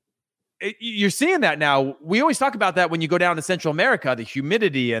 You're seeing that now. We always talk about that when you go down to Central America, the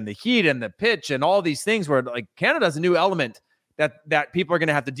humidity and the heat and the pitch and all these things where like Canada's a new element that people are going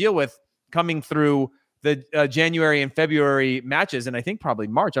to have to deal with coming through the January and February matches, and I think probably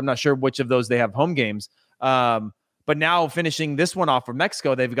March. I'm not sure which of those they have home games. But now finishing this one off for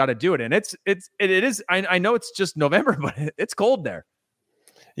Mexico, they've got to do it. And it is. I know it's just November, but it's cold there.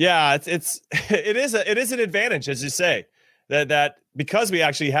 Yeah, it is an advantage, as you say, that because we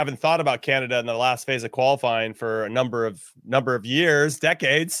actually haven't thought about Canada in the last phase of qualifying for a number of years,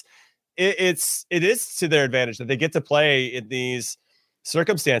 decades. It is to their advantage that they get to play in these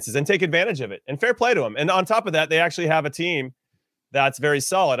circumstances and take advantage of it, and fair play to them. And on top of that, they actually have a team that's very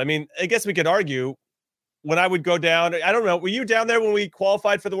solid. I mean, I guess we could argue when I would go down, I don't know, were you down there when we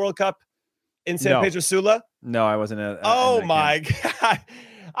qualified for the World Cup in San Pedro Sula? No, I wasn't. Oh my God.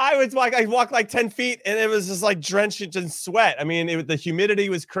 I walked like 10 feet and it was just like drenched in sweat. I mean, the humidity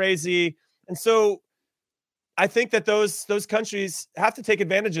was crazy. And so I think that those countries have to take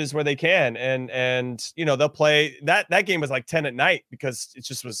advantages where they can. And they'll play that game was like 10 at night because it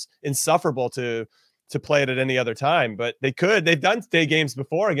just was insufferable to play it at any other time. But they've done day games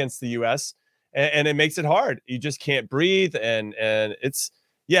before against the US and it makes it hard. You just can't breathe. And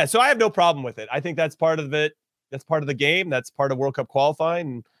so I have no problem with it. I think that's part of it. That's part of the game. That's part of World Cup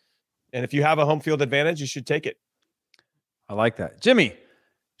qualifying. And if you have a home field advantage, you should take it. I like that. Jimmy,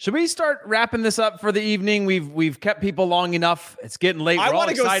 should we start wrapping this up for the evening? We've kept people long enough. It's getting late. I want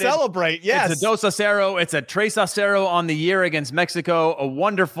to go celebrate. Yes. It's a Dos a Cero. It's a Tres a Cero on the year against Mexico. A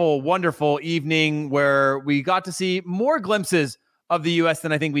wonderful, wonderful evening where we got to see more glimpses of the U.S.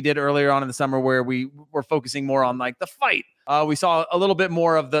 than I think we did earlier on in the summer, where we were focusing more on like the fight. We saw a little bit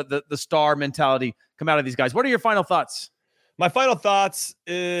more of the star mentality come out of these guys. What are your final thoughts? My final thoughts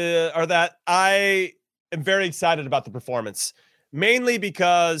are that I am very excited about the performance, mainly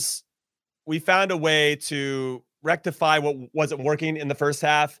because we found a way to rectify what wasn't working in the first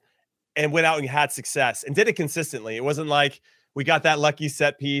half and went out and had success and did it consistently. It wasn't like we got that lucky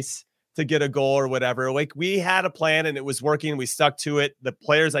set piece to get a goal or whatever. Like we had a plan and it was working. We stuck to it. The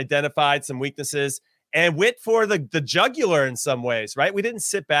players identified some weaknesses and went for the jugular in some ways, right? We didn't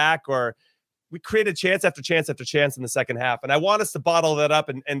sit back or we created chance after chance after chance in the second half. And I want us to bottle that up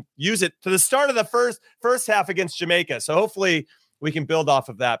and use it to the start of the first half against Jamaica. So hopefully we can build off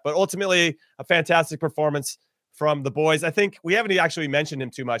of that. But ultimately, a fantastic performance from the boys. I think we haven't actually mentioned him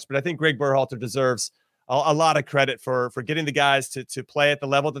too much, but I think Greg Berhalter deserves a lot of credit for getting the guys to play at the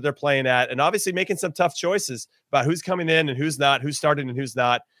level that they're playing at, and obviously making some tough choices about who's coming in and who's not, who's starting and who's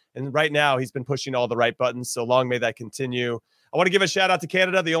not. And right now, he's been pushing all the right buttons. So long may that continue. I want to give a shout out to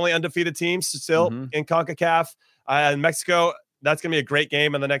Canada, the only undefeated team still in CONCACAF. And Mexico, that's going to be a great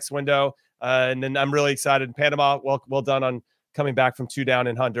game in the next window. And then I'm really excited. Panama, well done on coming back from 2 down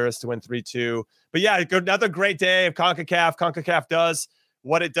in Honduras to win 3-2. But yeah, another great day of CONCACAF. CONCACAF does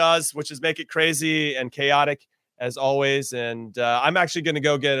what it does, which is make it crazy and chaotic as always. And I'm actually going to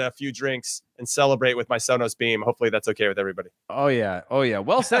go get a few drinks and celebrate with my Sonos Beam. Hopefully that's okay with everybody. Oh yeah.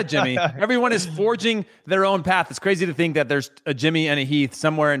 Well said, Jimmy. Everyone is forging their own path. It's crazy to think that there's a Jimmy and a Heath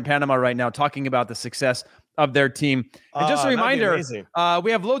somewhere in Panama right now talking about the success of their team. And just a reminder,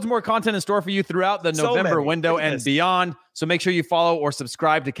 we have loads more content in store for you throughout the November window and beyond. So make sure you follow or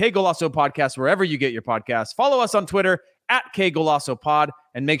subscribe to K Golasso Podcast wherever you get your podcasts. Follow us on Twitter at K Golasso Pod,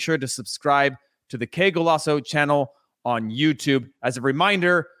 and make sure to subscribe to the K Golasso channel on YouTube. As a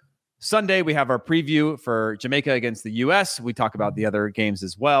reminder, Sunday we have our preview for Jamaica against the U.S. We talk about the other games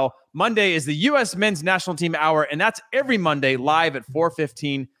as well. Monday is the U.S. Men's National Team Hour, and that's every Monday live at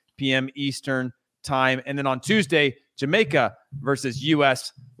 4:15 p.m. Eastern Time. And then on Tuesday, Jamaica versus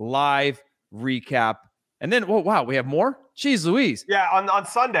U.S. live recap. And then, we have more? Jeez Louise. Yeah, on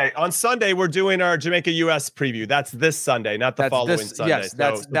Sunday. On Sunday, we're doing our Jamaica-U.S. preview. That's this Sunday, not the following Sunday. Yes,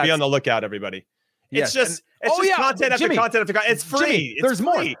 so be on the lookout, everybody. It's just content after content after content. It's free. Jimmy, there's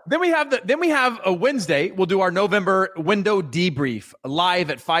more. Then we have a Wednesday. We'll do our November window debrief live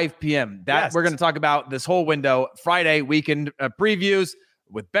at 5 p.m. We're going to talk about this whole window. Friday, weekend previews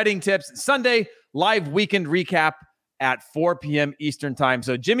with betting tips. Sunday, live weekend recap at 4 p.m. Eastern Time.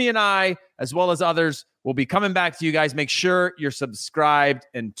 So Jimmy and I, as well as others, will be coming back to you guys. Make sure you're subscribed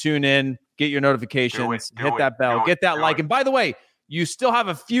and tune in. Get your notifications. Hit that bell. Get that like. And by the way, you still have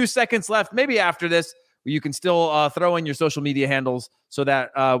a few seconds left, maybe after this, where you can still throw in your social media handles so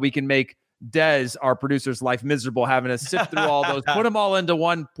that we can make Dez, our producer's life miserable, having to sift through all those, put them all into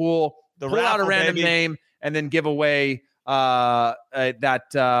one pool, pull out a random name, and then give away that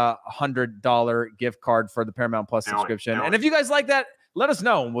 $100 gift card for the Paramount Plus subscription. And if you guys like that, let us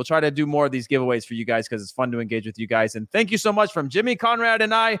know. We'll try to do more of these giveaways for you guys because it's fun to engage with you guys. And thank you so much from Jimmy, Conrad,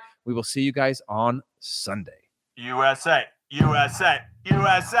 and I. We will see you guys on Sunday. USA, USA,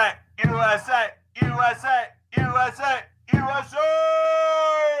 USA, USA, USA, USA, USA.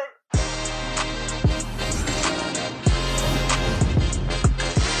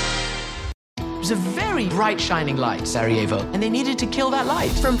 It was a very bright, shining light, Sarajevo, and they needed to kill that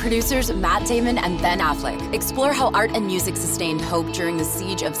light. From producers Matt Damon and Ben Affleck, explore how art and music sustained hope during the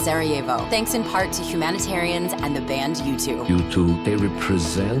siege of Sarajevo, thanks in part to humanitarians and the band U2. U2, they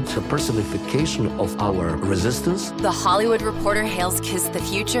represent a personification of our resistance. The Hollywood Reporter hails Kiss the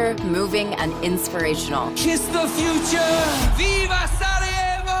Future, moving and inspirational. Kiss the future! Viva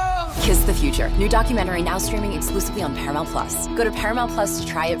Sarajevo! Kiss the Future, new documentary now streaming exclusively on Paramount Plus. Go to Paramount Plus to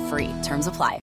try it free. Terms apply.